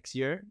find for next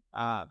year.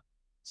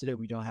 So that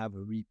we don't have a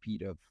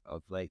repeat of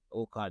like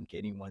Ocon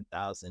getting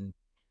 1,000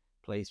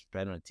 place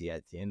penalty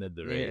at the end of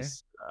the Yeah.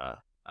 race. Uh,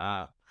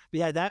 but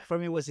yeah, that for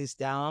me was his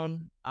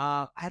down.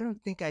 I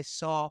don't think I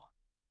saw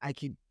I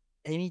could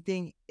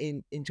anything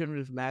in terms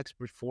of Max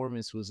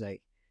performance was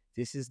like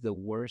this is the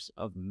worst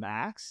of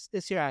Max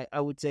this year. I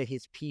would say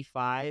his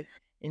P5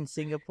 in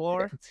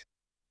Singapore,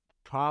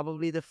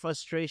 probably the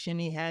frustration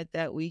he had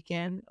that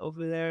weekend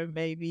over there,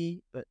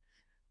 maybe. But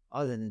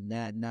other than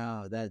that,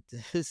 no, that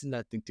there's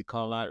nothing to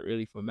call out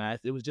really for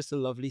Max. It was just a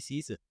lovely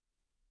season,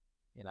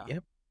 you know.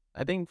 Yep.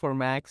 I think for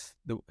Max,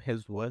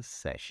 his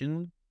worst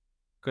session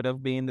could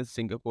have been the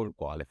Singapore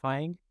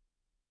qualifying.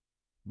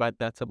 But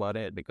that's about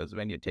it because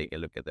when you take a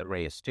look at the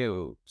race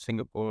too,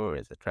 Singapore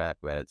is a track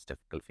where it's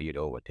difficult for you to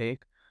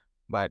overtake.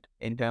 But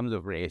in terms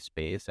of race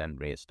pace and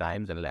race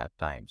times and lap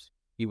times,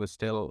 he was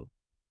still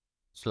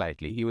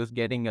slightly. He was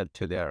getting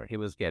to there. He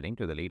was getting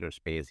to the leader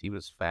space. He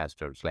was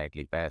faster,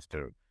 slightly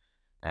faster.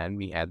 And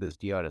we had this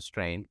DRS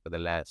train for the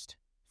last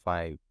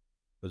five,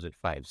 was it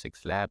 5,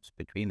 6 laps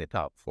between the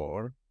top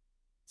four.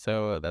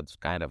 So that's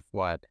kind of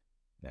what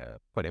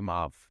put him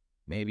off.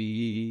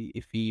 Maybe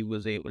if he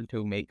was able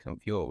to make some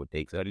few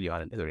overtakes early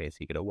on in the race,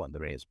 he could have won the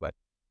race. But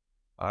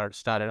or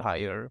started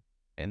higher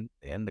in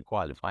the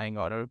qualifying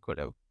order could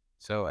have.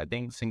 So I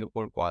think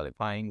Singapore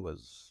qualifying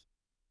was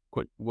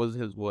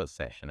his worst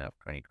session of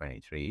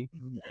 2023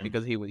 Yeah.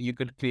 because you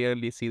could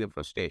clearly see the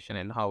frustration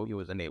and how he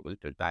was unable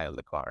to dial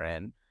the car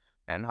in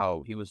and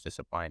how he was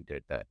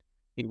disappointed that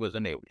he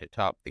wasn't able to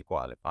top the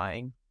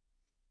qualifying.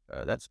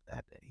 That's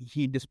that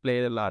he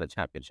displayed a lot of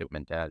championship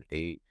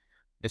mentality,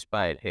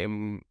 despite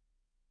him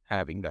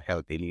having the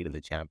healthy lead in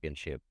the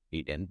championship.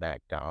 He didn't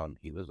back down.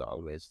 He was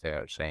always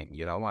there saying,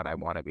 you know what, I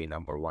want to be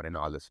number one in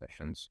all the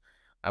sessions.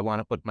 I want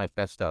to put my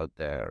best out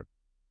there.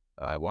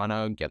 I want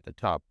to get the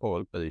top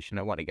pole position.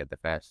 I want to get the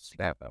fastest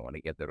lap. I want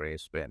to get the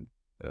race win.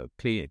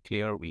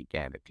 Clear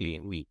weekend, a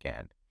clean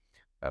weekend,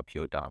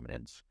 pure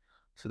dominance.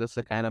 So that's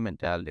the kind of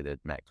mentality that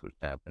Max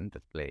Verstappen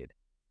displayed.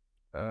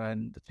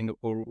 And the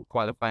Singapore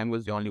qualifying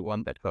was the only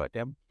one that hurt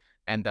him.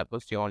 And that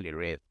was the only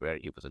race where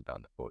he wasn't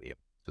on the podium.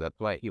 So that's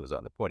why he was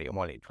on the podium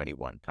only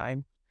 21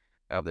 times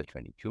of the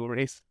 22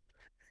 race.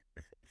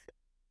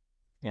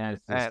 Yeah,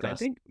 it's And I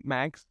disgusting. think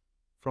Max,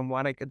 from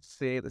what I could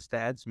say, the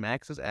stats,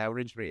 Max's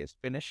average race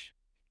finish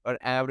or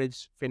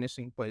average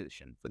finishing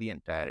position for the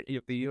entirety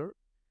of the year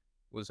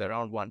was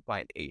around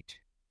 1.8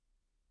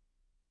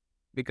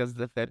 because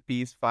that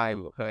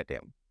P5 hurt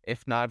him.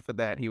 If not for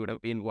that, he would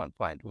have been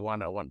 1.1 or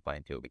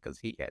 1.2 because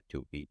he had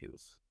two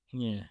P2s.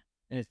 Yeah,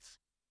 it's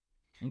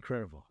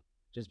incredible.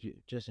 Just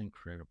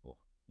incredible,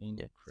 Yeah,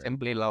 incredible.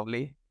 simply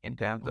lovely in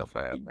terms of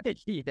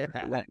Yeah.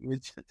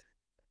 language.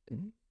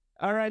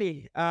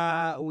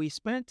 Alrighty. We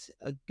spent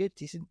a good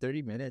decent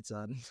 30 minutes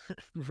on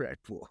Red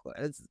Bull.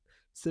 It's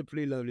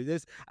simply lovely.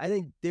 This I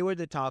think they were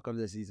the talk of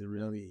the season,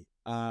 really.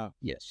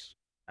 Yes.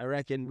 I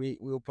reckon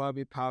we'll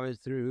probably power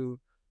through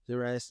the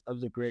rest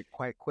of the grid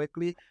quite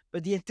quickly.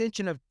 But the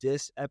intention of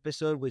this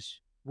episode, which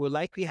we'll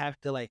likely have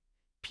to like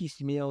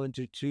piecemeal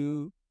into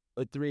 2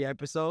 or 3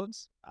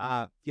 episodes,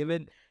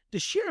 given the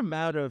sheer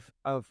amount of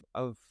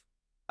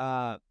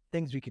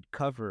things we could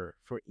cover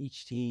for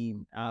each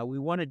team. We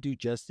want to do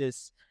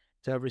justice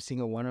to every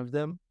single one of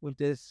them with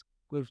this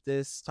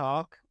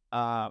talk.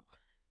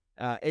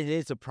 It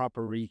is a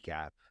proper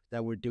recap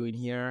that we're doing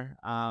here.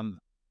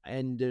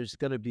 And there's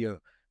gonna be a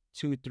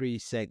 2, 3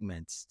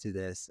 segments to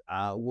this.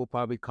 We'll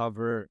probably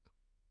cover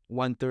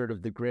 1/3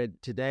 of the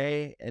grid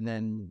today, and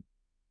then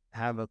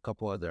have a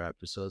couple other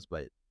episodes,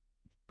 by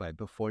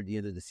before the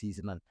end of the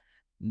season on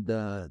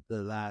the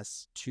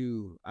last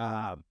two.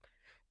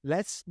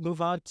 Let's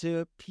move on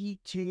to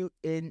P2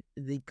 in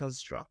the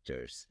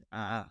constructors.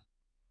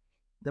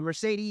 The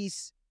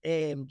Mercedes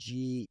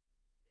AMG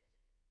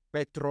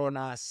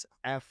Petronas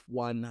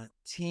F1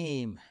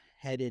 team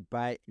headed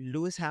by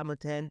Lewis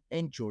Hamilton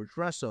and George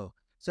Russell.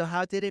 So,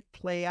 how did it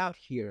play out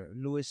here?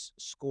 Lewis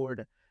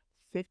scored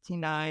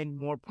 59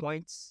 more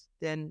points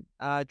than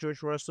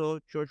George Russell.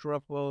 George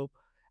Russell,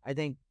 I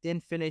think,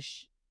 didn't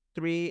finish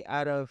 3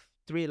 out of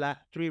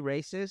 3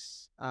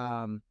 races.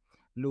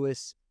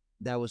 Lewis,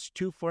 that was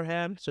 2 for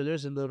him. So,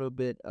 there's a little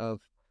bit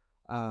of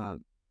uh,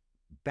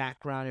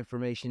 background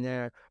information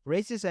there.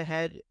 Races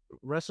ahead,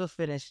 Russell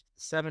finished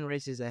 7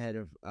 races ahead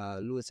of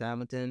Lewis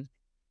Hamilton.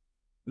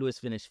 Lewis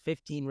finished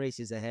 15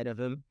 races ahead of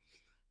him.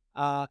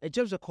 In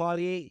terms of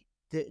quality,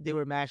 they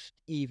were matched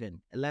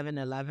even,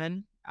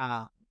 11-11.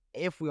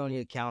 If we only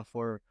account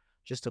for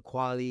just the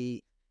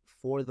quality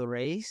for the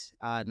race,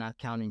 not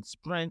counting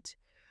sprint.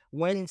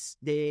 Wins,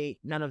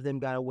 none of them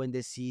got a win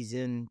this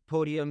season.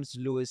 Podiums,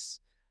 Lewis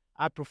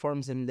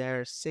outperforms him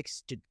there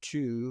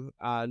 6-2.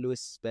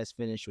 Lewis's best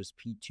finish was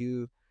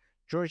P2.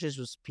 George's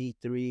was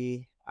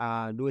P3.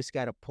 Lewis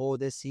got a pole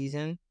this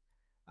season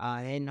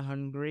in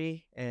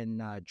Hungary,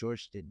 and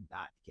George did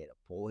not get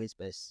a pole. His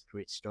best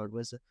great start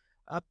was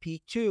a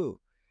P2.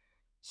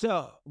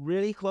 So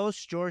really close.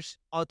 George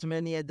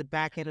ultimately at the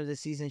back end of the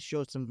season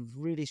showed some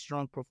really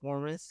strong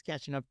performance,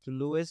 catching up to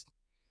Lewis.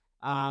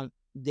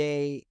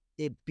 They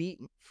beat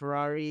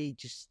Ferrari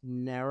just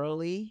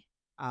narrowly,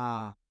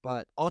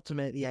 but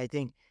ultimately I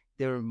think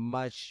they were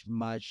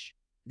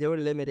they were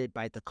limited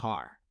by the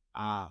car.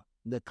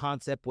 The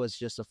concept was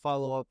just a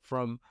follow up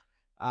from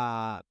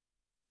uh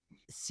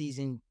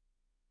season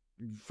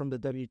from the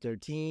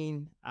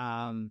W13.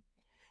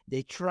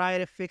 They try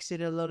to fix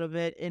it a little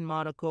bit in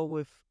Monaco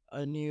with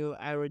a new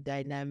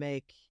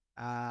aerodynamic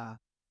uh,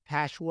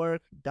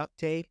 patchwork duct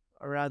tape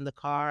around the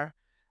car,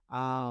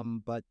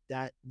 but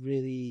that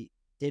really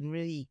didn't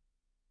really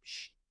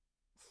sh-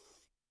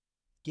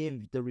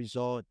 give the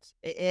results.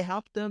 It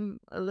helped them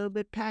a little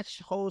bit, patch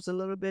holes a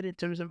little bit in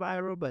terms of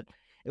aero, but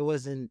it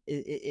wasn't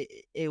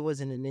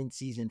an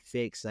in-season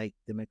fix like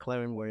the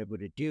McLaren were able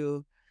to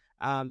do.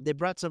 They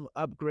brought some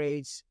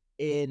upgrades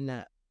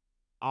in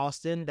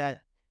Austin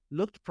that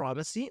looked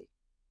promising,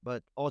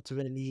 but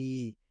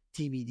ultimately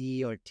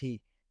TBD or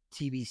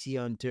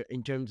TBC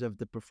in terms of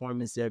the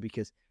performance there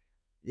because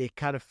they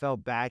kind of fell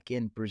back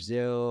in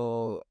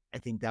Brazil. I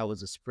think that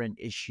was a sprint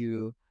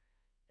issue,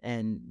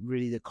 and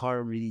really the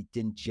car really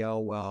didn't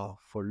gel well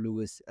for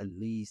Lewis, at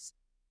least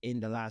in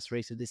the last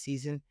race of the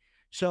season.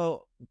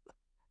 So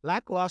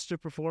lackluster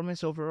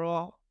performance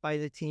overall by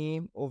the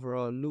team.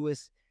 Overall,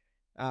 Lewis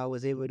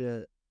was able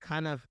to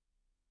kind of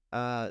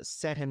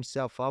set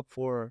himself up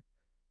for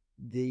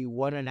the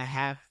one and a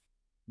half,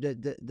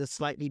 the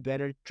slightly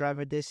better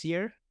driver this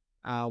year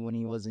when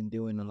he wasn't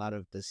doing a lot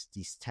of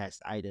these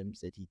test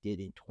items that he did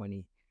in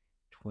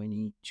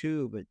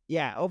 2022. But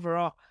yeah,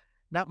 overall,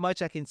 not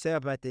much I can say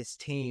about this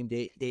team.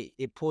 They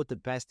pulled the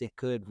best they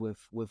could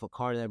with a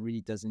car that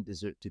really doesn't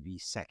deserve to be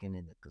second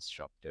in the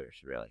constructors,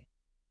 really.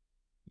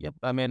 Yep.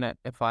 I mean,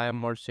 if I am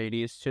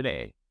Mercedes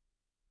today,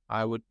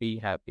 I would be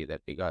happy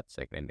that we got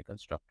second in the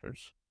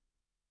constructors.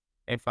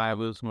 If I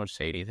was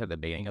Mercedes at the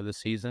beginning of the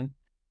season,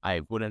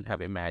 I wouldn't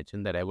have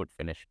imagined that I would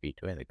finish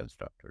P2 in the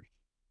constructors.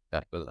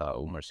 That was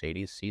how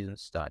Mercedes season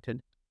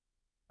started.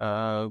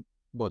 Uh,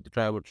 Both the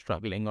drivers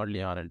struggling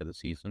early on into the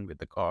season with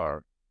the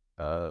car.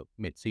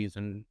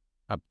 Mid-season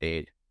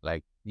update,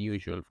 like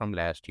usual from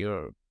last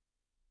year.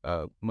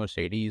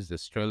 Mercedes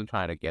is still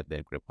trying to get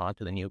their grip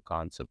onto the new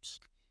concepts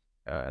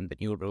and the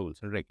new rules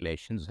and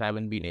regulations.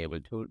 Haven't been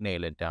able to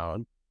nail it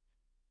down.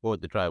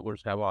 Both the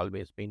drivers have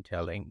always been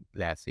telling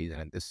last season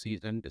and this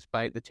season,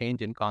 despite the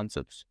change in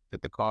concepts,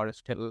 that the car is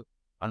still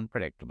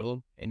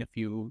unpredictable in a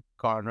few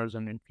corners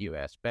and in few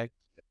aspects.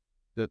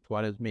 That's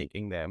what is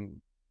making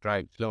them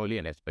drive slowly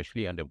and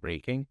especially under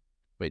braking,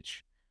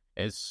 which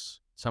is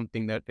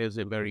something that is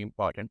very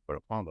important for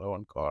a Formula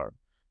One car,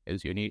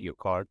 is you need your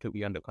car to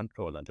be under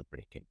control under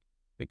braking.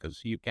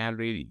 Because you can't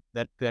really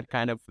that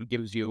kind of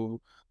gives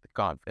you the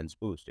confidence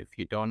boost. If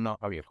you don't know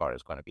how your car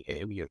is going to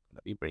behave, you're going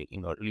to be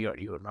braking early or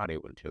you're not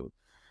able to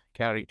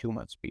carry too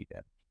much speed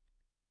in.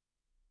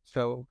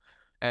 So,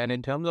 and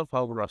in terms of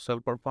how Russell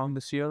performed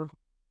this year,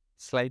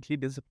 slightly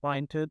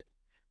disappointed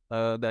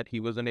that he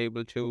wasn't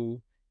able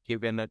to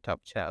give in a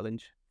tough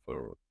challenge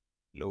for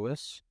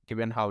Lewis,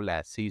 given how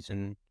last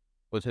season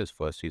was his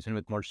first season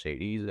with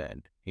Mercedes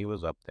and he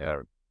was up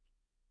there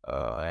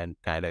and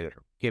kind of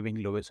giving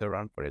Lewis a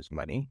run for his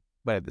money.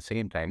 But at the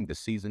same time, this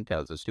season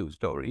tells us two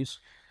stories.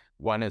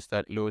 One is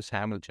that Lewis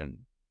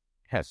Hamilton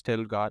has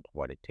still got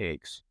what it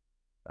takes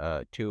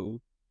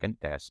to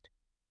contest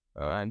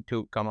and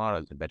to come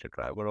out as a better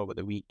driver over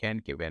the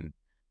weekend, given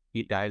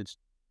he dials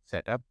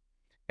setup.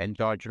 And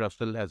George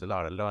Russell has a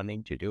lot of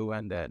learning to do,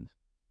 and then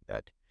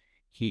that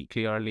he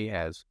clearly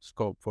has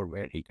scope for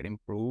where he can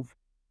improve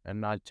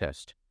and not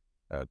just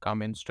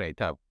come in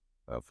straight up.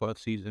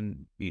 First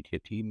season, beat your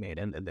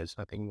teammate, and then there's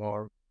nothing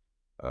more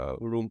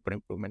room for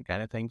improvement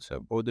kind of thing. So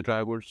both the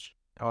drivers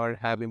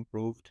have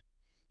improved,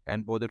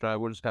 and both the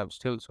drivers have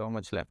still so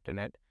much left in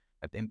it.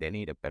 I think they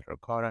need a better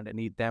car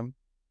underneath them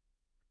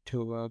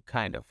to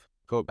kind of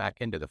go back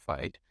into the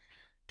fight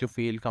to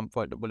feel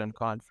comfortable and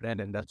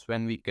confident, and that's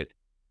when we could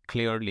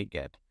clearly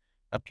get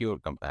a pure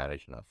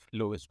comparison of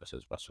Lewis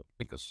versus Russell.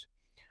 Because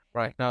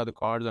right now the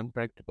car is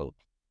unpredictable,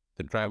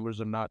 the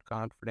drivers are not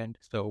confident.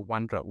 So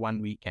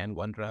one weekend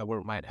one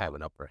driver might have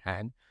an upper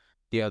hand,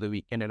 the other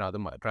weekend another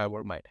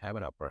driver might have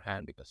an upper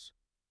hand because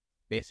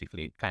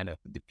basically kind of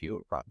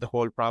the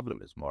whole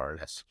problem is more or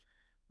less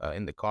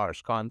in the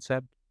car's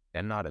concept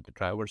and not at the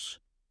driver's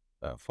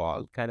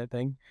fault kind of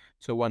thing.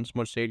 So once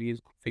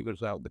Mercedes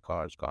figures out the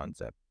car's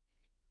concept,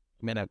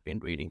 I mean, I've been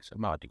reading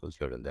some articles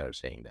here and there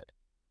saying that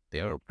they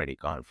are pretty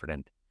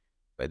confident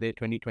by their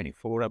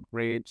 2024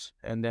 upgrades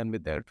and then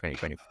with their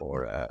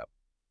 2024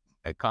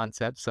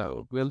 concept.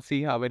 So we'll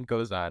see how it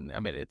goes on. I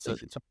mean, it's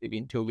only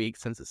been 2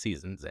 weeks since the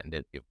season's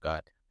ended. You've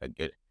got a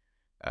good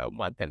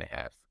month and a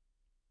half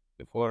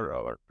before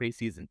our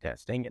preseason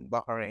testing in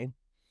Bahrain,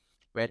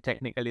 where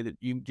technically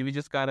you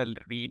just gotta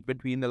read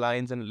between the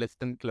lines and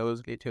listen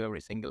closely to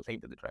every single thing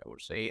that the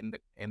drivers say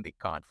in the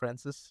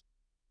conferences,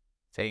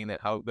 saying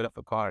that how good of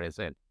a car is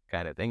it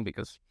kind of thing.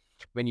 Because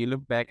when you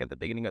look back at the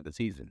beginning of the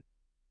season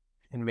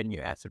and when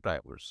you ask the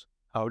drivers,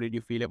 how did you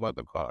feel about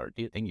the car?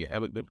 Do you think you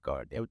have a good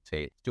car? They would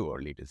say it's too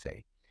early to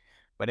say.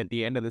 But at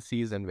the end of the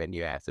season, when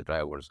you ask the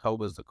drivers, how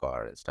was the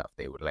car and stuff,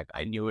 they were like,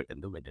 I knew it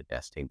in the winter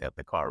testing that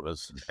the car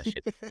was a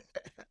shit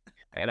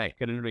and I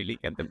couldn't really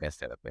get the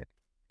best out of it.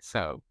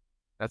 So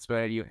that's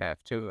where you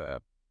have to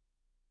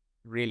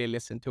really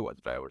listen to what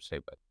the drivers say.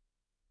 But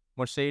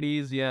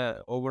Mercedes, yeah,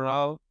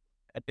 overall,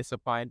 a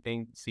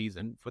disappointing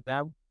season for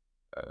them,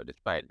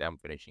 despite them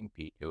finishing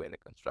P2 in the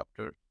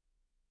constructor.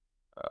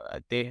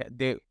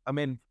 I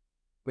mean,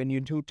 when you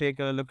do take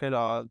a look at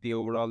all the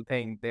overall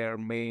thing, their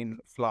main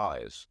flaw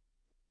is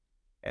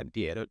at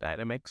the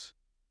aerodynamics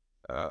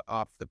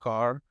of the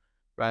car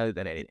rather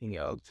than anything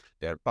else.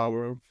 Their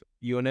power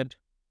unit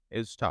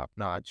is top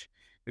notch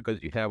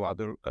because you have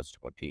other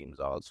customer teams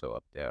also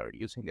up there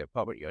using their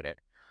power unit.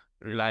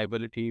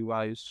 Reliability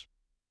wise,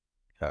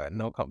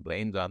 no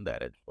complaints on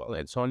that as well.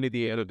 It's only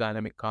the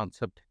aerodynamic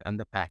concept and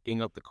the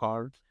packing of the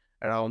car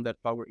around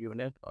that power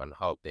unit on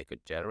how they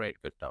could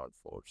generate good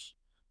downforce.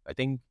 I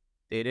think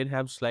they did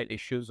have slight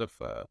issues of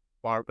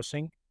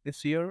porpoising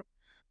this year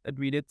that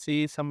we did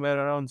see somewhere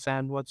around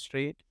Sandwich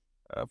Strait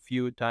a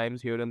few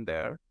times here and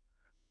there.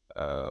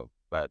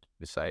 But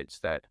besides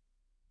that,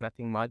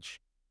 nothing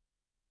much.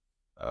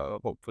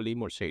 Hopefully,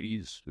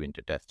 Mercedes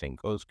winter testing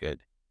goes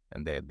good,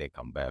 and they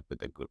come back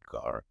with a good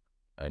car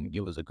and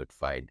give us a good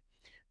fight.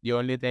 The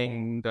only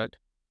thing that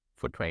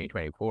for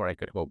 2024 I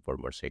could hope for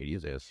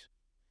Mercedes is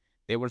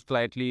they were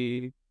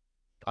slightly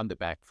on the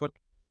back foot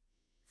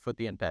for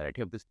the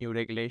entirety of this new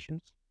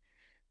regulations.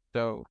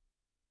 So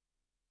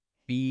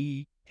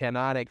we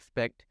cannot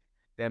expect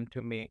them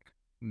to make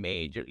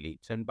major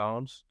leaps and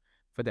bounds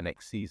for the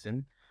next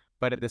season.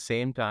 But at the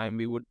same time,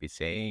 we would be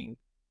saying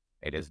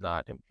it is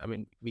not, I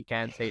mean, we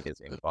can't say it is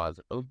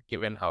impossible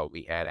given how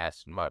we had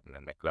Aston Martin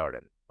and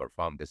McLaren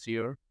perform this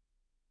year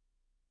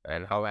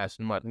and how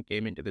Aston Martin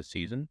came into the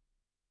season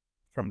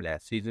from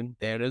last season.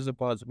 There is a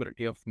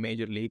possibility of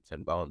major leaps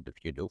and bounds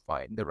if you do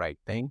find the right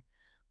thing.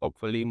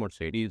 Hopefully,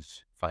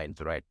 Mercedes finds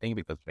the right thing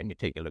because when you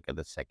take a look at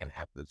the second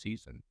half of the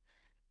season,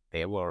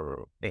 they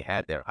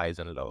had their highs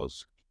and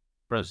lows.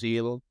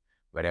 Brazil,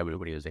 where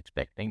everybody was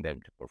expecting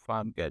them to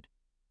perform good,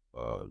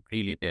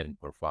 really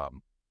didn't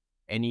perform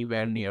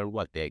anywhere near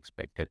what they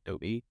expected to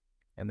be.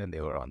 And then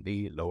they were on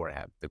the lower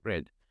half of the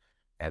grid.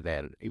 And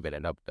then even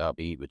in Abu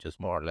Dhabi, which is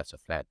more or less a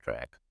flat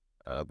track,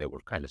 they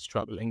were kind of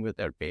struggling with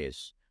their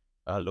pace.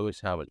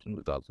 Lewis Hamilton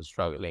was also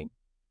struggling.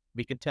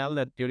 We could tell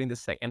that during the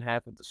second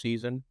half of the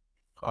season,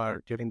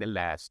 or during the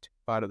last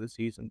part of the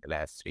season, the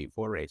last three,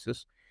 four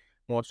races,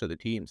 most of the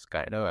teams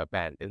kind of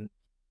abandoned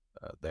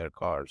their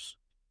cars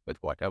with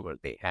whatever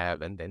they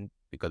have, and then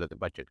because of the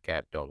budget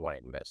cap, don't want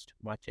to invest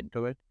much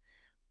into it.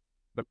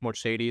 But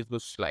Mercedes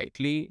was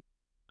slightly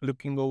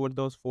looking over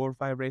those four or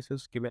five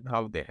races, given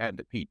how they had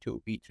the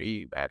P2,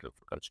 P3 battle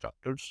for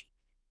constructors.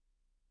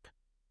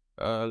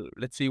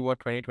 Let's see what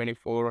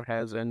 2024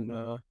 has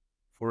in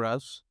for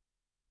us.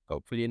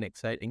 Hopefully, an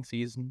exciting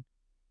season.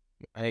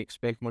 I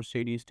expect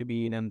Mercedes to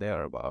be in and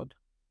thereabout.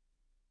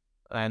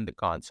 And the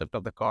concept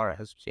of the car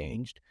has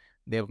changed.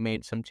 They've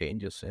made some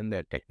changes in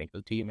their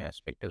technical team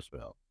aspect as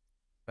well.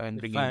 And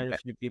They bringing fired a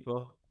back, few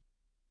people.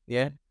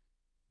 yeah,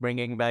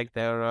 bringing back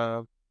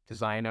their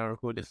designer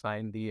who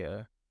designed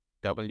the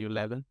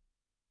W11.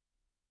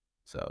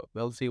 So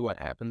we'll see what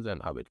happens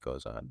and how it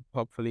goes on.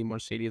 Hopefully,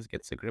 Mercedes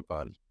gets a grip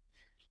on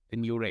the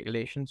new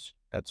regulations.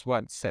 That's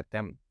what set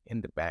them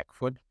in the back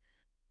foot.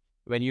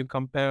 When you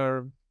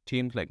compare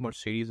teams like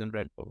Mercedes and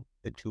Red Bull,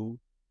 the two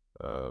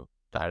uh,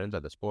 tyrants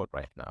of the sport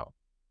right now,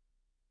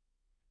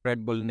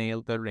 Red Bull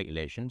nailed the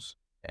regulations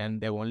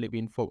and they've only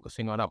been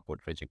focusing on upward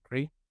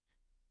trajectory.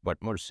 But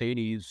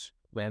Mercedes,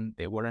 when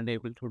they weren't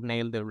able to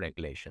nail the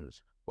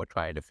regulations, were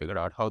trying to figure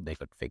out how they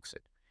could fix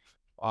it,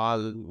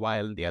 all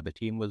while the other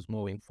team was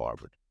moving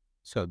forward.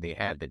 So they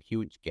had that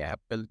huge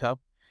gap built up.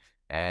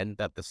 And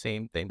that's the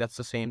same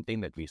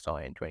thing that we saw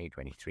in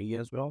 2023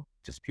 as well.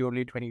 Just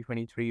purely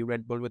 2023,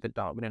 Red Bull with a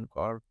dominant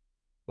car,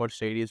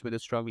 Mercedes with a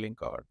struggling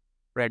car.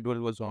 Red Bull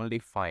was only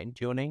fine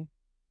tuning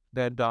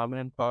their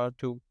dominant car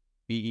to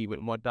be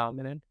even more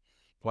dominant,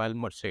 while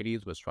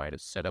Mercedes was trying to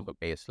set up a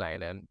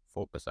baseline and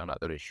focus on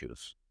other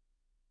issues.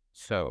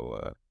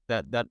 So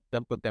that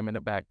put them in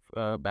a back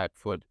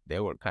foot. They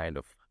were kind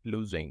of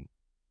losing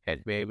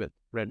headway with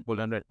Red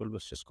Bull, and Red Bull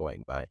was just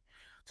going by.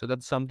 So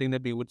that's something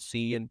that we would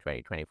see in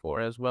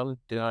 2024 as well.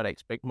 Do not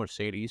expect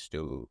Mercedes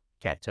to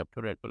catch up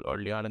to Red Bull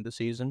early on in the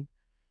season,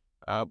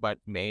 but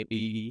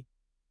maybe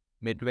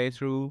midway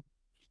through,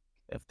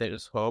 if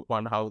there's hope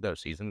on how their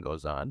season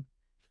goes on.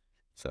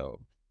 So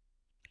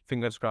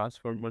fingers crossed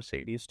for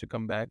Mercedes to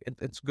come back.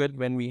 It's good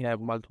when we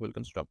have multiple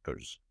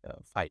constructors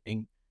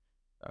fighting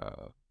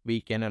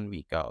week in and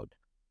week out.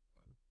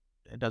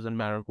 It doesn't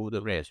matter who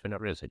the race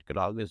winner is. It could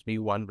always be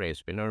one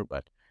race winner,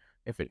 but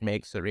if it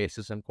makes the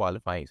races and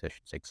qualifying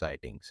sessions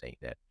exciting, saying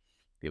that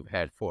we've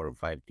had four or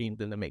five teams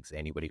in the mix,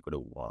 anybody could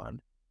have won,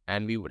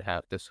 and we would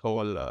have this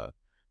whole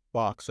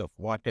box of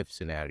what if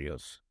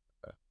scenarios.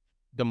 Uh,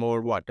 the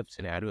more what if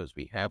scenarios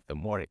we have, the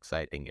more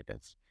exciting it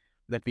is.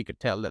 That we could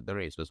tell that the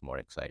race was more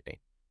exciting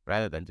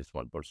rather than just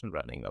one person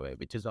running away,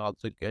 which is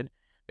also good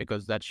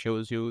because that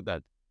shows you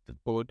that the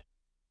boat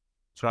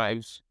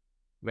thrives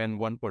when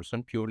one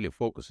person purely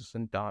focuses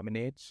and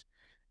dominates,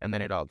 and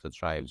then it also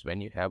thrives when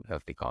you have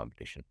healthy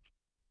competition.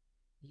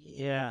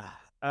 Yeah.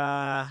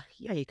 Yeah,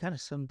 you kind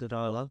of summed it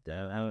all up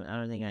there. I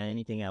don't think I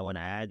anything I want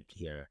to add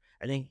here.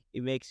 I think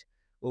it makes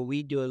what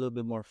we do a little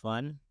bit more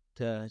fun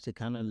to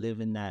kind of live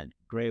in that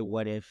great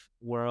what if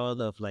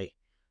world of like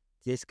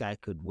this guy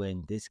could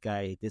win, this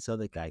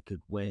other guy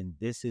could win.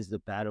 This is the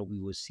battle we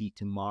will see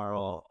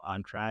tomorrow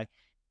on track.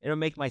 It'll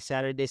make my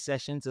Saturday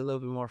sessions a little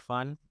bit more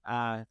fun.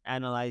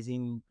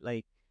 Analyzing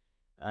like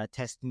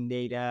testing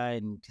data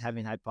and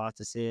having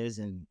hypotheses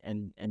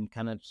and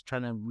kind of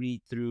trying to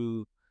read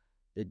through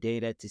the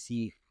data to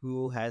see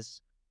who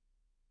has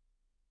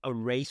a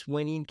race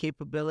winning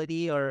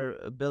capability or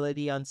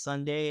ability on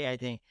Sunday, I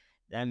think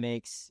that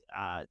makes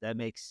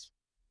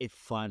it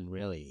fun,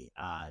 really,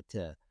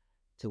 to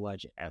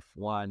watch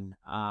F1.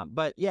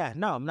 But yeah,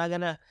 no, I'm not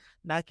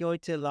going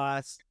to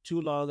last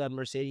too long on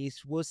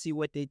Mercedes. We'll see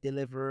what they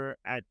deliver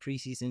at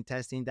preseason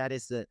testing. That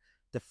is the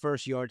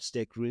first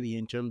yardstick, really,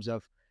 in terms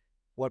of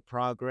what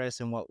progress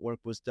and what work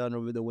was done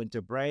over the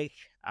winter break.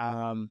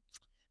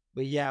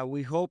 But yeah,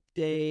 we hope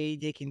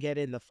they can get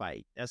in the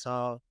fight. That's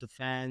all the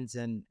fans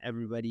and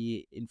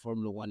everybody in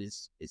Formula One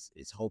is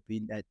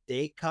hoping, that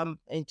they come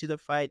into the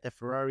fight, the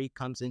Ferrari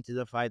comes into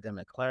the fight, the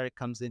McLaren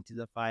comes into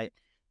the fight,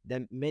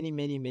 then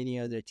many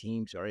other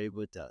teams are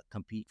able to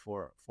compete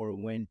for a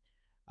win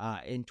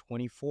in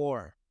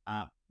 24.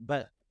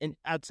 But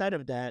outside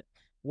of that,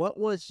 what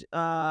was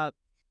top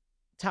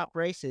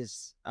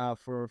races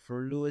for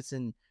Lewis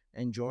and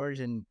George,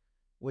 and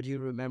what do you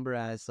remember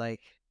as like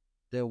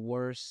their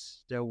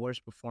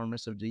worst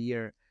performance of the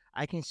year?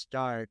 I can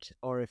start,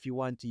 or if you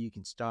want to, you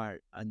can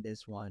start on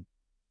this one.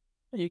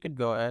 You could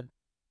go ahead.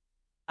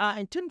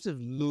 In terms of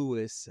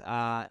Lewis,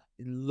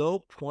 low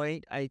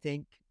point, I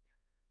think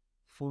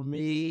for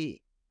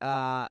me,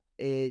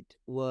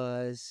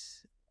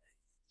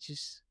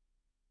 just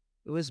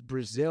it was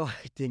Brazil.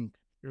 I think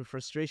the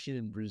frustration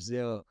in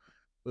Brazil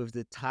with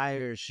the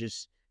tires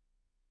just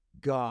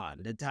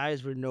gone. The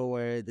tires were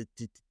nowhere.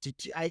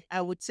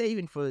 I would say,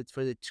 even for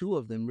the two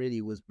of them,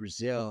 really was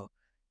Brazil.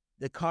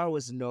 The car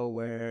was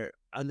nowhere.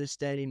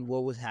 Understanding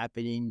what was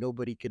happening,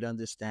 nobody could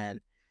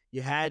understand.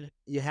 You had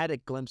a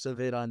glimpse of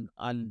it on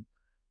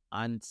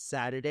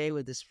Saturday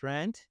with the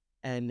sprint,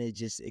 and it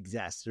just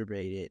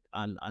exacerbated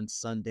on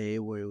Sunday,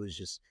 where it was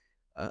just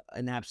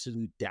an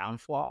absolute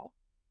downfall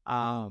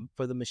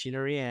for the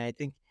machinery. And I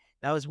think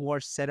that was more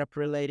setup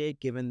related,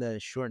 given the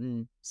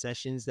shortened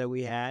sessions that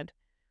we had.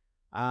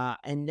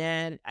 And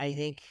then I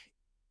think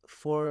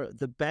for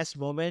the best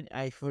moment,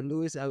 for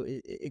Lewis,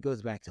 it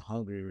goes back to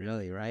Hungary,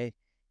 really, right?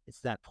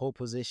 It's that pole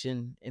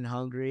position in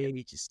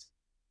Hungary, just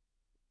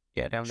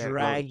Yeah, down that road.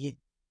 dragging,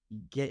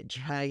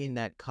 dragging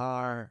that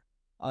car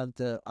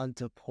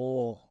onto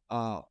pole.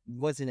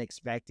 Wasn't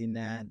expecting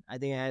that. I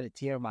think I had a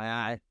tear in my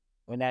eye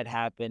when that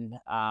happened.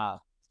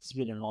 It's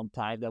been a long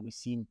time that we've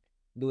seen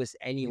Lewis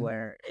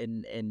anywhere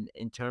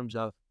in terms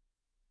of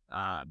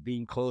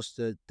being close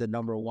to the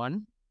number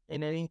one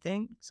in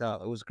anything.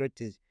 So it was great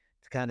to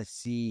kind of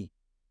see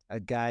a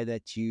guy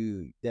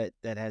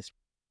that has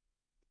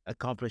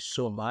accomplished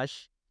so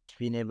much,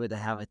 being able to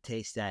have a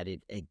taste at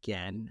it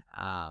again.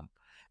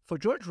 For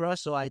George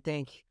Russell, I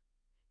think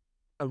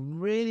I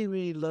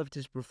really loved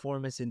his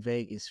performance in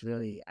Vegas.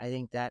 Really, I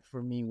think that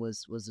for me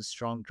was a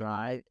strong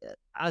drive.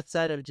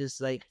 Outside of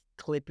just like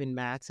clipping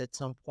Max at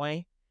some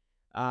point,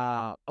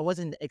 I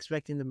wasn't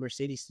expecting the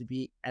Mercedes to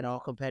be at all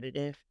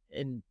competitive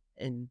in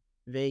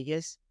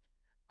Vegas.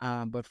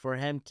 But for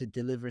him to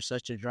deliver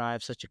such a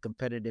drive, such a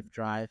competitive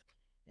drive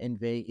in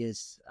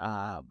Vegas,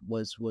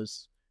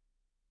 was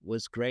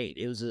great.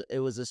 It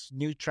was a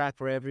new track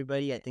for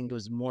everybody. I think it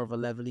was more of a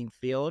leveling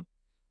field.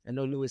 I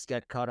know Lewis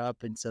got caught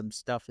up in some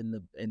stuff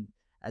in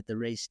at the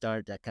race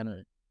start that kind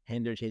of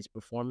hindered his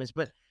performance.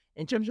 But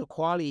in terms of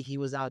quality, he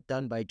was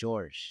outdone by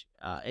George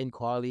in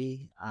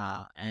quality,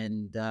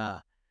 and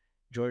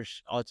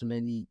George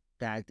ultimately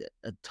bagged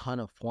a ton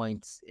of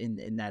points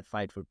in that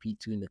fight for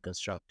P2 in the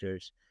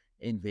constructors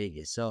in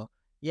Vegas. So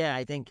yeah,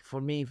 I think for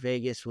me,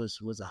 Vegas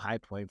was a high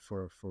point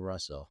for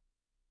Russell.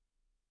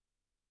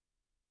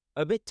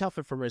 A bit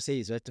tougher for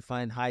Mercedes, right, to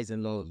find highs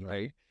and lows,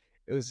 right?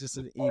 It was just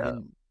an Uh,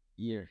 even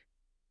year.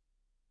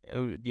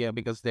 yeah,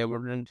 because they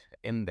weren't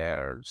in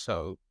there,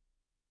 so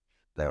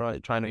they're all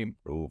trying to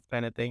improve,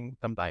 kind of thing.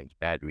 Sometimes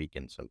bad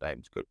weekend,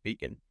 sometimes good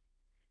weekend.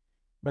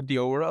 But the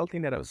overall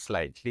thing that I was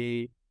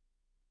slightly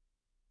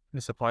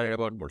disappointed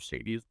about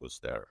Mercedes was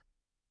their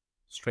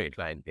straight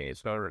line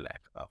pace or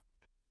lack of.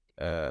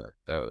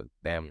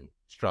 Them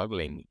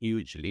struggling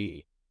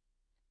hugely.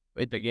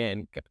 It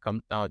again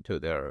comes down to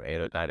their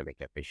aerodynamic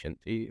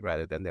efficiency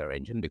rather than their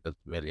engine, because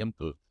Williams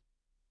was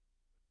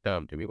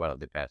termed to be one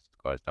of the fastest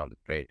cars down the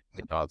straight.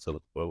 It also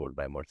was followed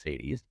by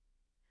Mercedes.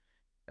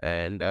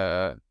 And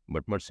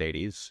but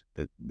Mercedes,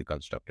 the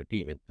constructor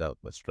team itself,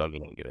 was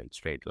struggling during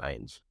straight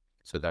lines.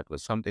 So that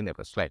was something that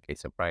was slightly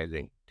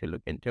surprising to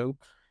look into.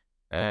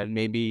 And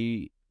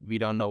maybe we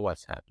don't know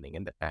what's happening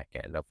in the back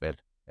end of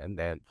it, and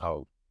then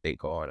how they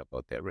go on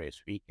about their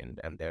race weekend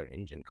and their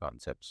engine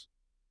concepts.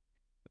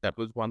 That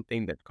was one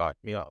thing that caught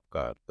me off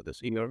guard for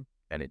this year.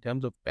 And in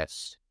terms of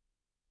best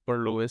for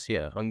Lewis,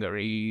 yeah,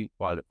 Hungary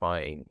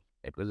qualifying,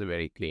 it was a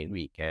very clean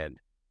weekend.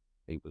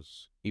 He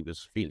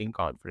was feeling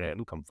confident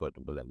and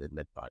comfortable, and then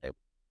that got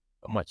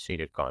a much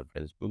needed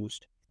confidence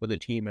boost for the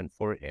team and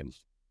for him.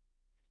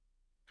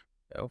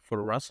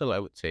 For Russell, I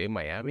would say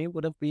Miami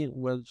would have been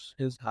was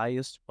his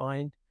highest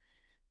point,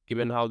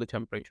 given how the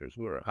temperatures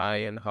were high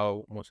and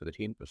how most of the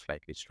teams were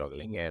slightly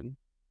struggling. And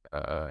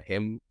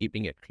him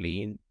keeping it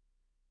clean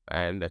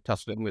and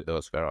tussling with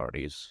those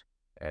Ferraris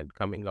and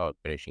coming out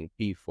finishing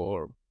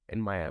P4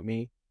 in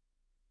Miami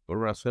for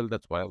Russell,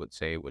 that's what I would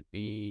say would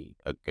be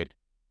a good.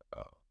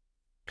 Uh,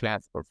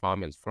 class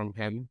performance from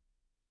him.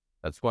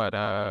 That's what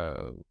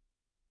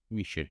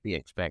we should be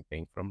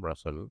expecting from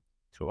Russell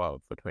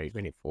throughout for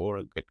 2024.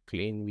 A good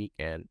clean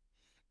weekend,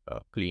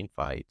 clean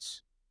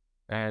fights,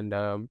 and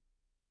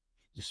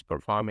just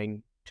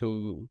performing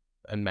to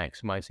and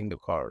maximizing the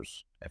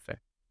car's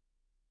effect.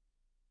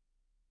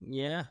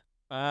 Yeah.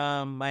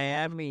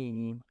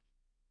 Miami.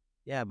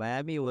 Yeah,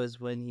 Miami was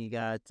when he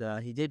got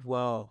he did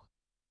well.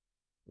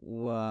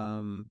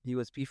 He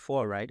was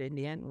P4, right? In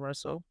the end,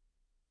 Russell.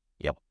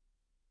 Yep.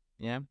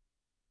 Yeah.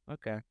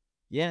 Okay.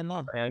 Yeah.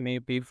 No. Miami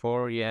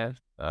P4, yes.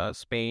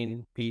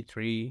 Spain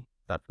P3,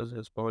 that was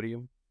his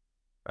podium.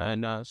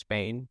 And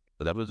Spain,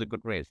 so that was a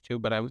good race too.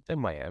 But I would say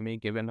Miami,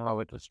 given how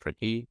it was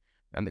tricky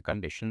and the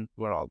conditions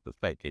were also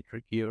slightly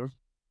trickier,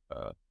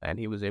 and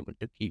he was able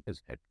to keep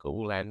his head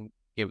cool and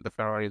give the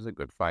Ferraris a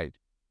good fight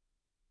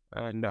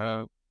and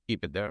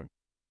keep it there.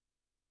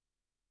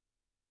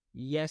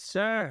 Yes,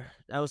 sir.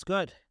 That was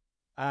good.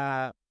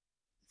 Uh,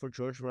 for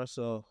George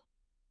Russell,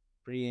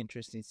 pretty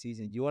interesting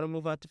season. Do you want to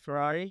move on to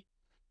Ferrari?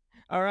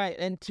 All right,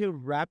 and to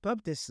wrap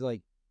up this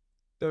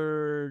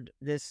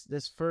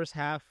this first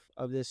half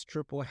of this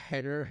triple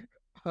header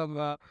of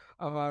our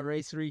of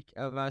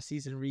our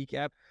season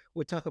recap,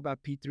 we'll talk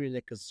about P3 and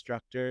the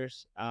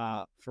constructors.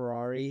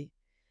 Ferrari.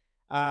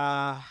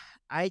 Uh,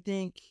 I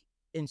think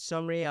in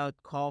summary, I'd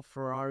call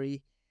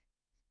Ferrari.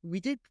 We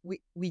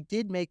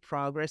did make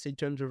progress in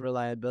terms of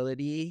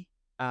reliability,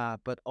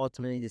 but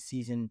ultimately the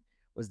season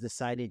was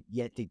decided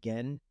yet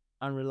again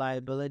on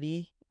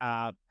reliability.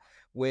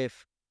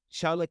 With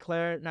Charles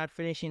Leclerc not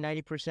finishing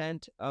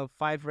 90% of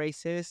 5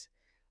 races,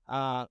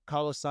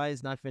 Carlos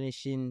Sainz not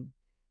finishing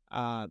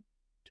uh,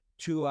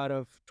 2 out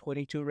of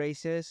 22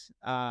 races,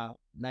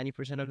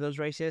 90% of those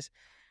races.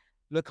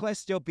 Leclerc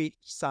still beat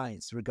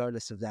Sainz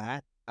regardless of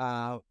that.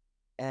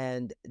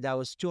 And that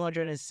was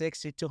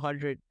 206 to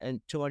 200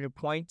 and 200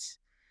 points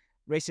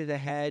races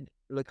ahead.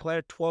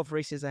 Leclerc 12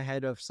 races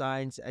ahead of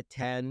Sainz at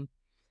 10.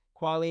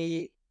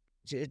 Quali,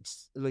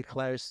 it's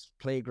Leclerc's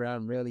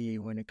playground really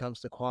when it comes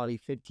to quality,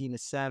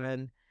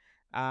 15-7.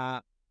 Uh,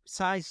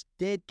 Sainz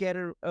did get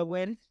a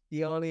win,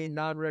 the only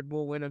non-Red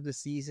Bull win of the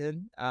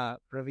season.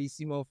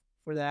 Bravissimo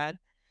for that.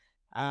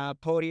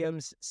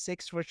 Podiums,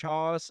 6 for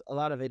Charles, a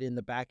lot of it in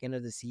the back end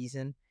of the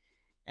season.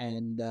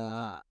 And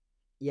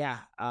yeah,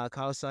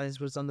 Carlos Sainz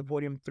was on the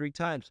podium 3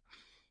 times.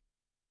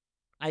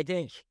 I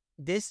think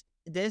this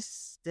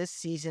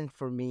season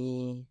for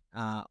me,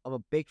 I'm a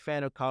big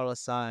fan of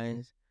Carlos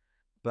Sainz,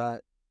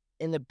 but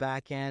in the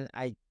back end,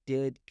 I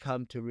did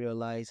come to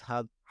realize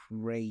how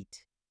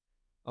great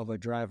of a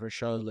driver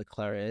Charles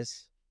Leclerc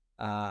is,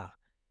 uh,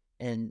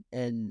 and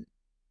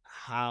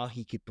how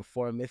he could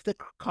perform if the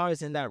car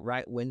is in that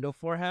right window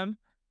for him.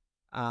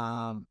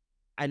 Um,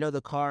 I know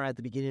the car at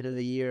the beginning of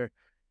the year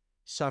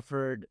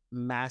suffered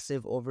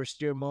massive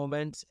oversteer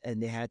moments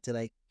and they had to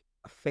like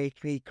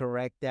fakely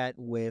correct that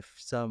with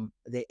some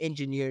they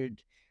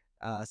engineered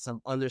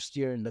some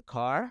understeer in the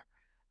car,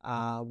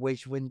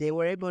 which when they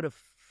were able to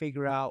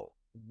figure out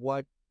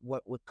what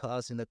would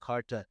cause in the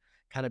car to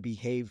kind of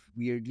behave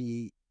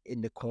weirdly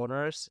in the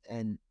corners,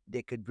 and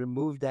they could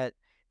remove that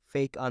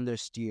fake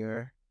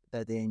understeer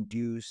that they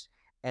induced,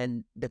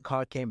 and the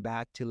car came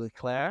back to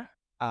Leclerc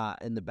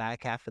in the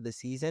back half of the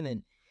season,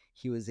 and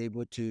he was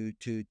able to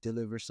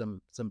deliver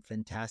some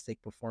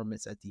fantastic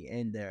performance at the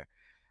end there.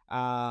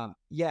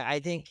 Yeah, I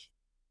think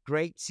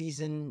great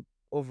season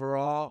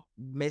overall.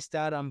 Missed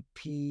out on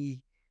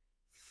P2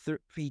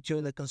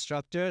 in the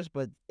constructors,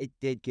 but it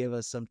did give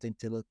us something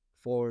to look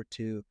forward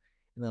to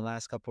in the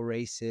last couple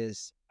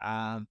races.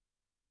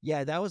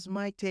 Yeah, that was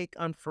my take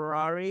on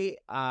Ferrari.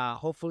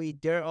 Hopefully,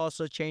 they're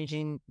also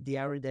changing the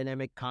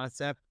aerodynamic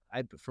concept.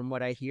 From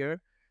what I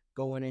hear,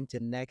 going into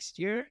next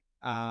year.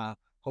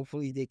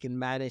 Hopefully, they can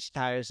manage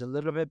tires a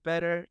little bit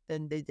better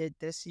than they did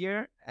this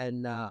year,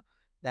 and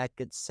that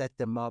could set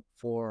them up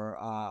for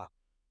uh,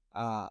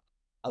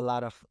 a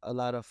lot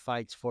of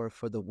fights for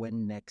the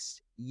win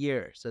next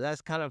year. So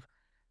that's kind of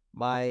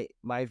my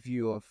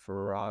view of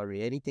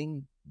Ferrari.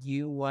 Anything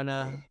you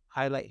wanna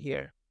highlight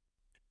here?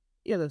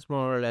 Yeah, that's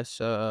more or less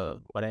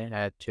what I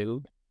had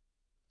too.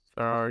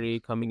 Ferrari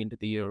coming into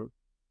the year,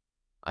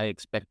 I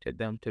expected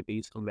them to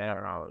be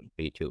somewhere around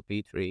P2,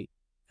 P3,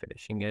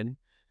 finishing in.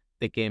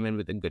 They came in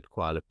with a good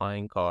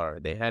qualifying car.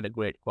 They had a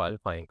great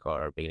qualifying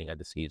car beginning of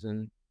the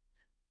season,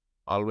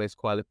 always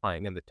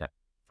qualifying in the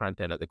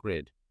front end of the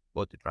grid.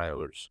 Both the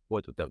drivers,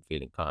 both of them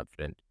feeling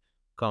confident.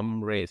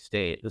 Come race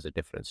day, it was a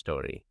different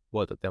story.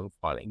 Both of them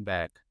falling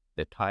back.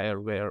 The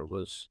tire wear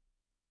was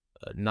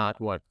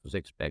not what was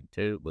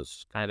expected,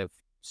 was kind of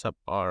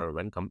subpar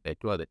when compared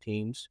to other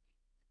teams.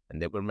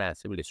 And they were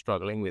massively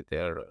struggling with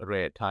their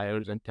rare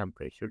tires and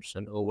temperatures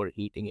and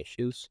overheating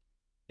issues.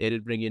 They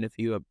did bring in a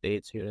few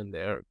updates here and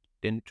there.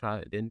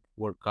 Didn't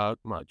work out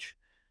much,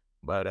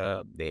 but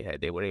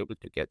they were able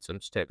to get some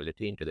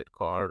stability into that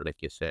car,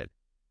 like you said.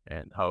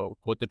 And how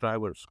both the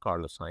drivers,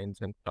 Carlos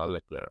Sainz and Charles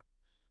Leclerc,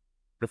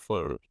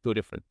 prefer two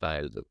different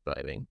styles of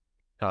driving.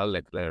 Charles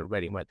Leclerc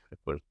very much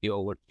prefers the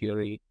over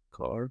theory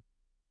car,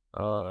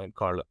 and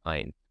Carlos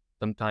Sainz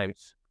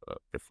sometimes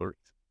prefers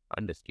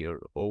understeer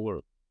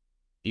over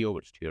the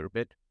oversteer a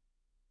bit.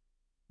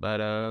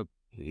 But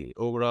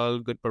overall,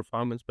 good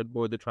performance by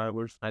both the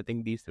drivers. I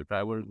think these two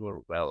drivers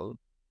were well.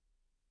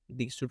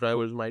 These two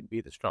drivers might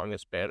be the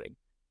strongest pairing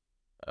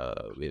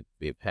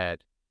we've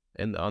had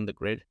in on the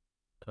grid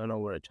and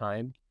over a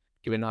time,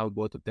 given how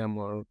both of them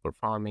are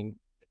performing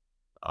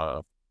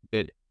uh,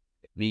 good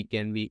week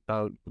in week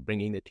out,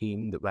 bringing the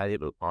team the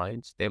valuable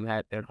points. They've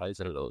had their highs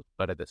and lows,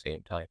 but at the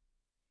same time,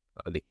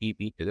 they keep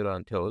each other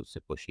on toes,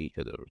 they push each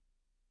other,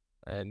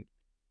 and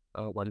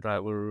one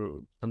driver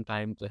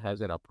sometimes has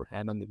an upper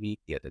hand on the week,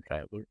 the other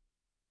driver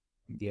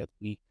the other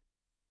week.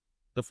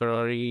 The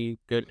Ferrari,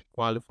 good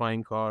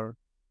qualifying car,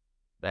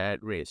 bad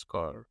race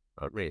car,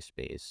 or race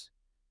pace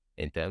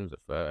in terms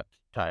of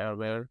tire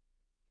wear.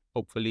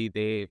 Hopefully,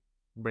 they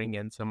bring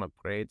in some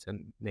upgrades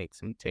and make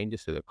some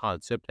changes to the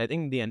concept. I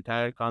think the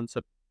entire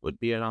concept would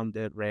be around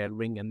the rear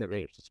wing and the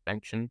rear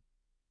suspension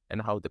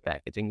and how the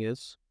packaging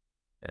is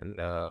and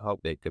how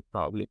they could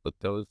probably put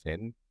those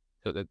in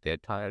so that their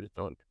tires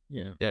don't,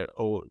 Yeah.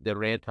 their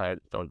rear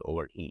tires don't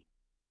overheat.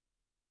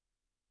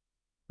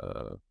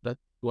 That's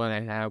what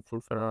I have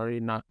for Ferrari.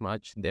 Not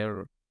much.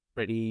 They're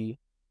pretty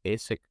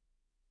basic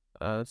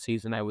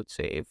season, I would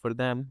say, for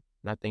them.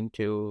 Nothing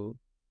too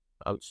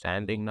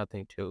outstanding,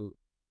 nothing too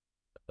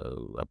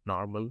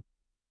abnormal.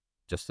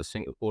 Just the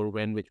Singapore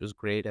win, which was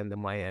great, and the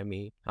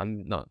Miami,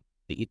 and not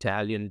the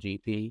Italian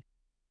GP.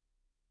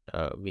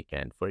 We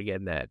can't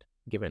forget that,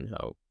 given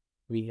how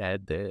we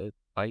had the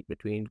fight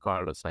between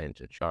Carlos Sainz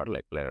and Charles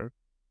Leclerc,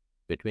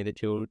 between the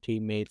two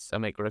teammates,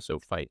 some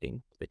aggressive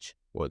fighting, which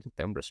both of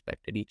them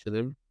respected each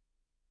other.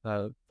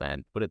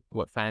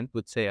 What fans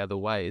would say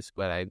otherwise,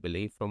 but I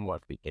believe from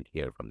what we can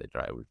hear from the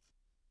drivers,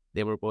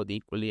 they were both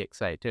equally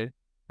excited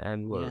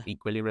and were Yeah.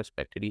 equally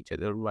respected each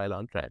other while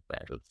on track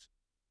battles.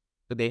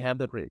 So they have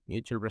that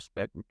mutual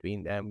respect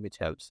between them, which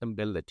helps them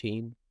build a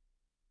team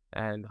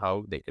and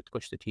how they could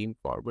push the team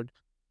forward.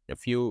 A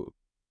few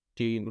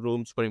team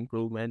rooms for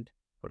improvement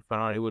for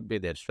Ferrari would be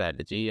their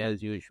strategy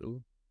as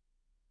usual,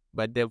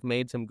 but they've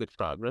made some good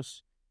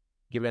progress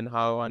given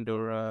how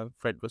under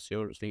Fred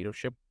Vasseur's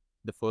leadership,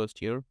 the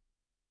first year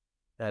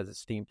as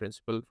a team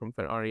principal from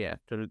Ferrari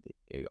after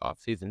the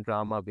off-season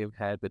drama we've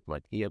had with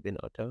Mattia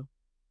Binotto,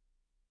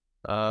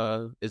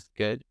 is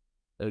good.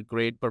 A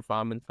great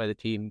performance by the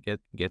team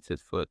gets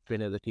his first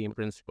win as a team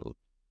principal.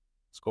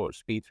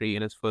 Scores P3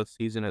 in his first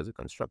season as a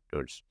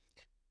constructors.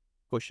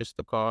 Pushes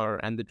the car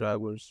and the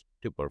drivers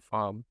to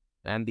perform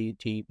and the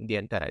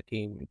entire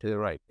team into the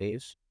right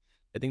pace.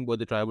 I think both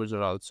the drivers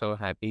are also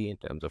happy in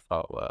terms of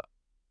how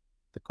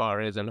the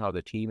car is and how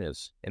the team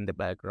is in the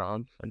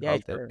background and Yeah, how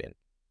they've sure. been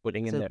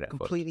putting It's in a their effort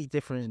completely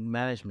different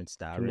management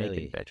style, to make it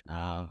really.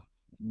 better.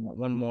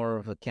 One more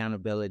of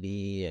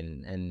accountability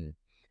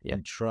Yeah,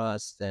 and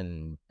trust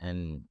and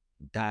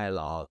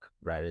dialogue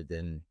rather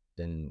than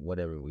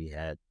whatever we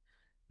had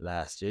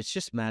last year. It's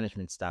just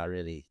management style,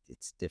 really.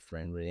 It's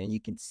different, really, and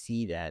you can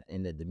see that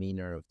in the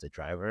demeanor of the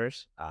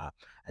drivers. I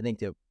think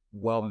they're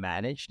well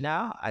managed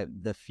now.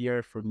 The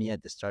fear for me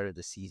at the start of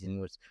the season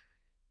was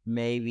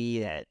maybe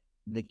that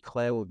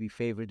Leclerc would be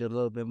favored a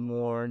little bit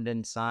more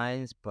than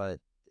Sainz, but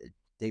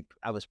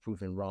I was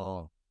proven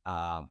wrong.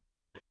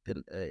 But,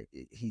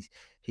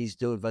 he's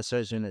doing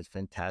Vassar's doing a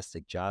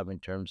fantastic job in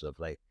terms of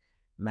like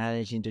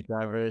managing the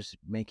drivers,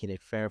 making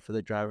it fair for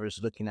the drivers,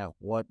 looking at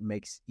what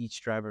makes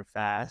each driver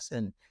fast,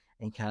 and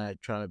kind of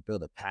trying to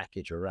build a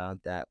package around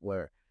that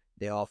where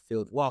they all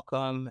feel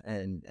welcome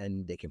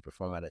and they can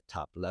perform at a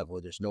top level.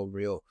 There's no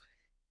real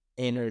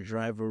inner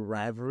driver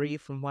rivalry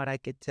from what I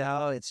could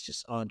tell. It's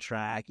just on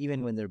track.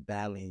 Even when they're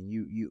battling,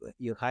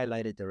 you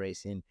highlighted the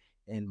race in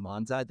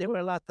Monza. They were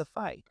a lot to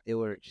fight. They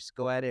were just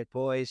go at it,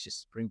 boys.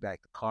 Just bring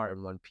back the car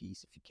in one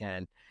piece if you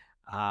can.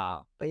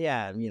 But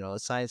yeah,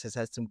 Science has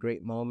had some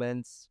great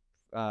moments.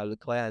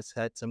 Leclerc has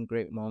had some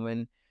great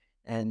moment,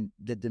 and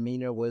the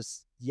demeanor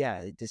was,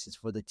 yeah, this is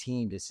for the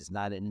team. This is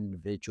not an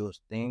individual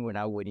thing. We're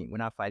not winning. We're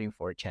not fighting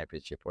for a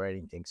championship or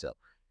anything. So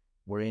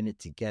we're in it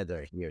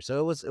together here.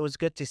 So it was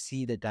good to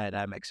see the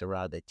dynamics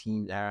around the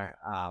team there.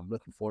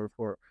 Looking forward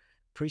for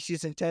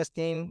preseason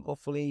testing.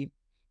 Hopefully,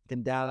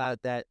 can dial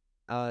out that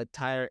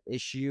tire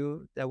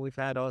issue that we've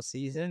had all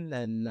season,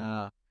 and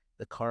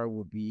the car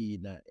will be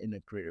in a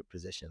greater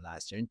position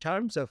last year. In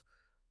terms of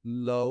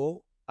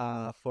low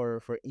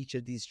for each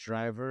of these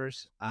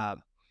drivers,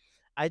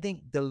 I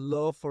think the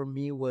low for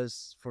me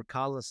was for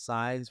Carlos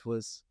Sainz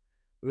was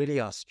really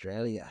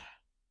Australia,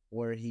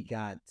 where he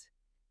got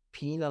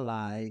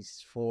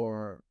penalized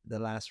for the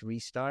last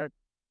restart.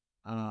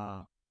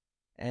 Uh,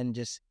 and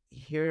just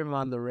hear him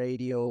on the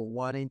radio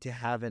wanting to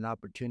have an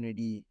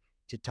opportunity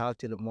to talk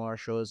to the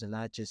marshals and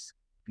not just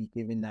be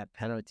given that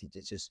penalty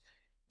that just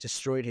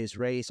destroyed his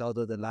race,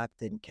 although the lap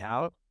didn't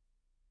count.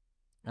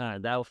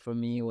 That for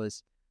me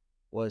was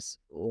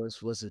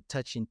a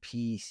touching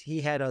piece.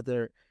 He had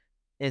other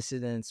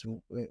incidents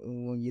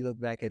when you look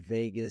back at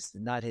Vegas,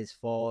 not his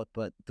fault,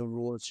 but the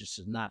rules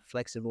just not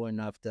flexible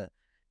enough to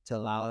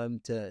allow him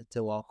to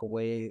walk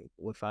away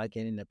without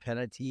getting a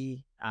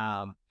penalty.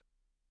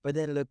 But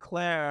then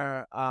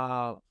Leclerc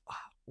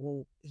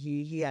well,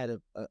 he had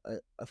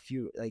a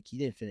few, like, he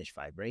didn't finish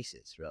 5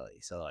 races really,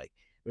 so like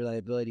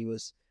reliability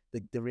was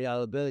the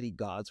reliability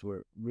gods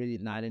were really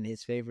not in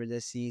his favor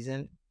this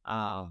season.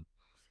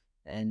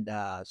 And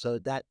so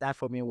that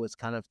for me was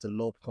kind of the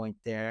low point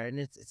there, and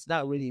it's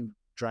not really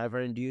driver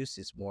induced;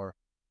 it's more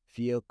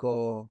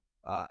vehicle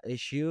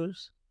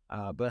issues.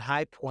 But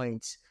high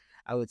points,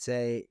 I would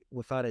say,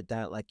 without a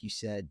doubt, like you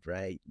said,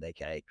 right?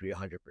 Like I agree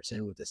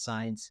 100% with the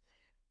signs.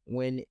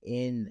 When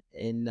in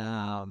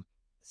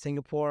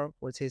Singapore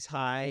was his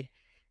high.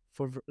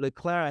 For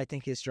Leclerc, I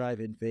think his drive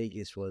in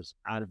Vegas was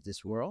out of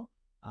this world.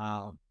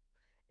 Um,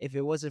 if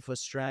it wasn't for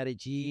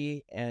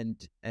strategy and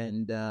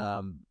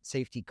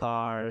safety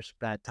cars,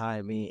 bad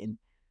timing,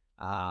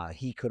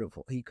 he could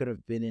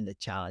have been in the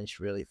challenge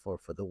really for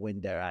the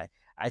win there.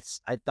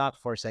 I thought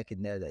for a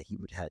second there that he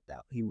would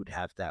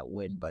have that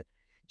win, but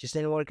just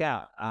didn't work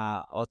out.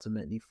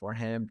 Ultimately for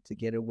him to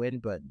get a win,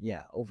 but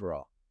yeah,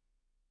 overall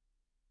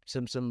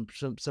some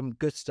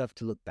good stuff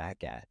to look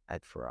back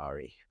at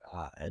Ferrari,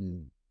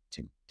 and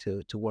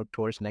to work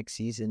towards next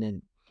season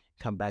and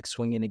come back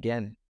swinging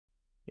again.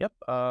 Yep,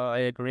 I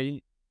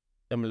agree.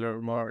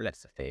 Similar, more or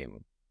less the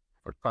same.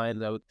 For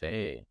Sainz, I would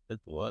say this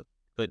was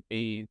could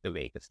be the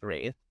Vegas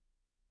race.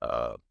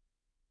 Uh,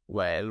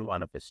 while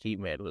one of his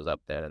teammates was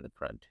up there in the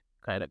front,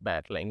 kind of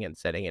battling and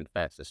setting in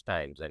fastest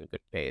times and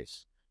good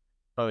pace.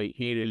 So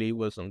he really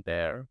wasn't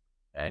there.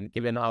 And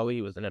given how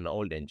he was in an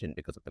old engine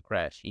because of the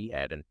crash he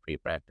had in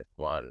pre-practice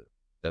one,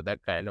 so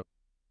that kind of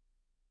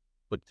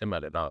puts him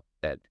at an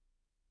offset.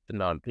 It's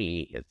not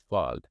really his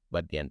fault,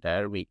 but the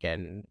entire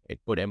weekend it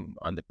put him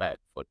on the back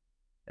foot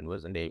and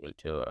wasn't able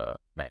to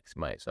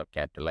maximize or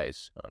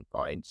capitalize on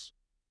points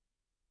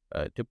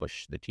to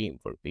push the team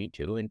for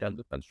P2 in terms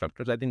of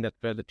constructors. I think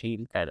that's where the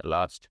team kind of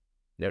lost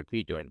their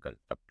P2 in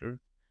constructors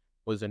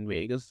was in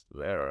Vegas,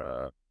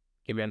 where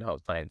given how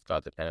Science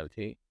got the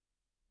penalty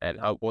and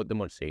how both the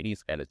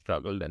Mercedes kind of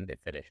struggled and they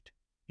finished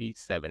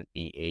P7,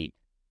 P8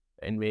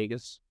 in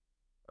Vegas,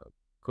 uh,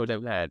 could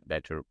have had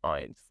better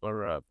points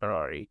for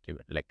Ferrari.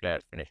 Given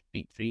Leclerc finished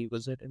P3,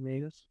 was it in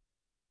Vegas?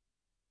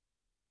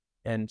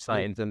 And Le-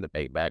 Science in the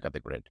back at the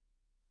grid.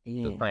 The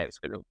Yeah. Science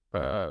could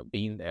have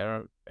been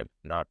there if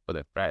not for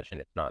the crash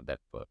and if not that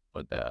for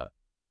the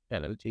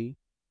penalty.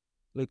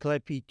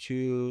 Leclerc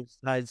P2,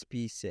 Sainz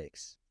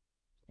P6.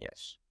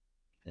 Yes.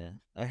 Yeah,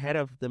 ahead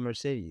of the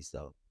Mercedes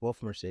though,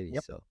 both Mercedes.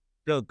 Yep. So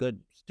still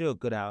a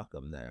good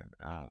outcome there.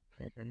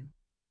 Mhm.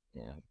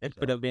 Yeah. It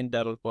could So have been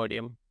double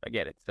podium.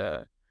 Again, it's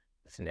a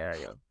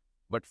scenario.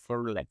 But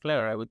for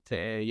Leclerc, I would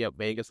say, yeah,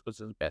 Vegas was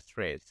his best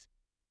race.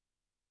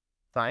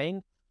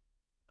 Sainz,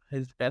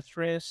 his best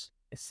race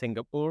is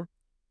Singapore,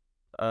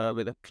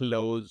 with a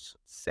close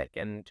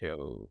second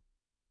to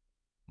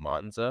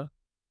Monza.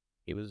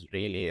 He was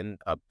really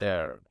up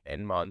there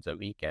in Monza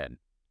weekend,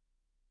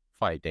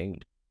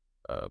 fighting,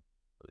 uh,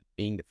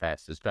 being the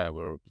fastest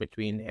driver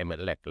between him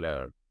and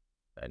Leclerc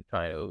and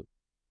trying to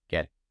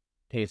get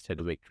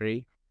tasted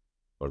victory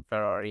for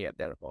Ferrari at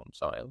their home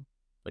soil.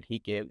 But he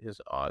gave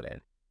his all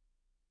in.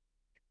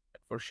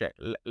 For sure.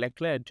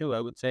 Leclerc, too,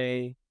 I would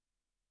say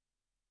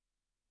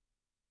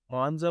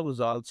Monza was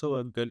also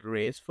a good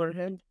race for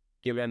him,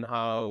 given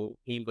how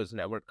he was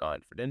never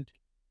confident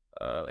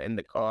in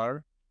the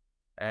car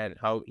and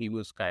how he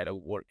was kind of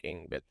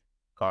working with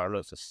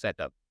Carlos'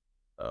 setup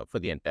for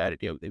the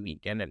entirety of the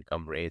weekend. And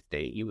come race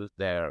day, he was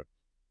there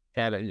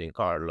challenging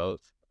Carlos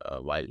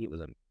while he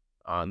was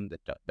on the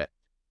best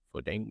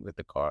footing with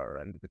the car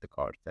and with the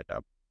car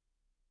setup.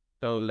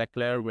 So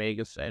Leclerc,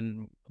 Vegas,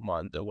 and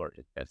Monza were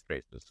his best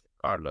races.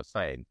 Carlos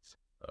Sainz,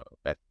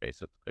 best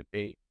races could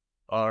be,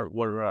 or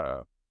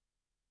were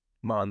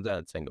Monza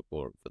and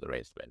Singapore for the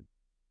race win.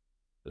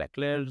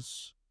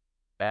 Leclerc's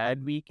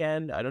bad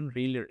weekend, I don't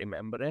really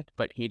remember it,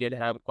 but he did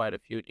have quite a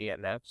few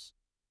DNFs.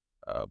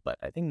 But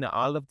I think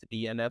all of the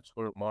DNFs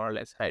were more or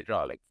less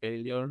hydraulic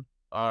failure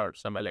or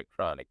some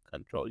electronic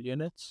control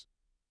units,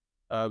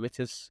 which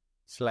is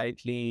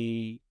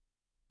slightly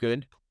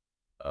good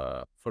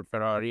for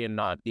Ferrari and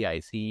not the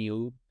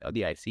ICU or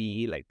the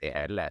ICE like they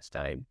had last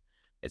time.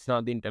 It's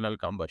not the internal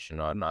combustion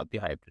or not the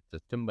hybrid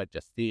system, but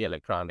just the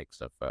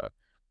electronics of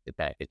the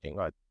packaging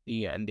or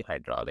the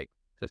hydraulic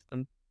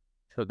system.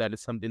 So that is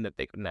something that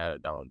they could narrow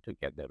down to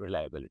get the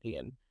reliability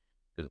and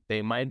because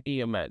they might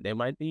be they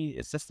might be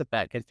it's just the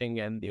packaging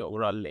and the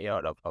overall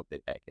layout of how they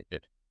package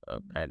it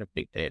kind of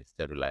dictates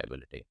the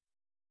reliability.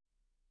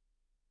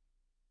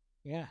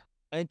 yeah,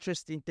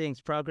 interesting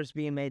things. Progress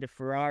being made at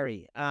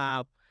Ferrari.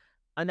 On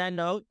that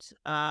note,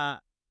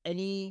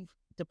 any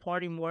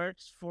departing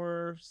words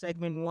for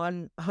segment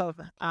one of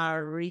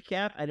our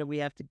recap? I know we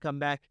have to come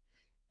back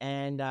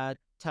and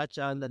touch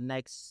on the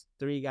next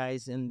three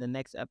guys in the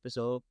next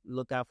episode.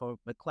 Look out for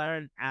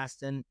McLaren,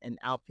 Aston, and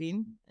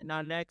Alpine in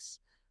our next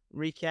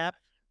recap.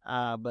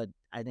 But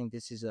I think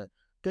this is a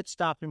good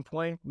stopping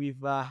point. We've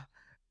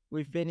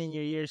been in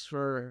your ears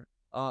for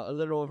a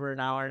little over an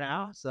hour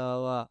now,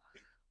 so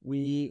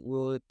we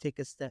will take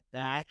a step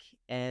back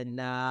and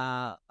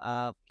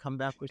come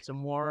back with some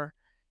more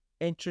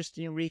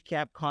interesting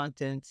recap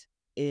content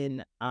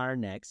in our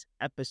next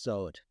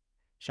episode.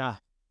 Shah,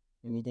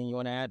 anything you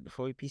want to add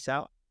before we peace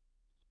out?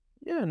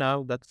 Yeah,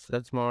 no,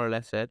 that's more or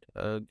less it.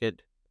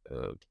 Good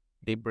uh,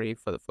 debrief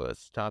for the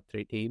first top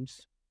three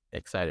teams.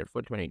 Excited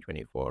for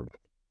 2024,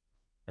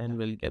 Yeah. and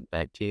we'll get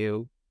back to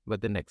you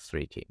with the next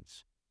three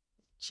teams.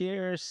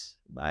 Cheers.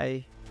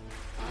 Bye.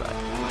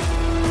 Bye.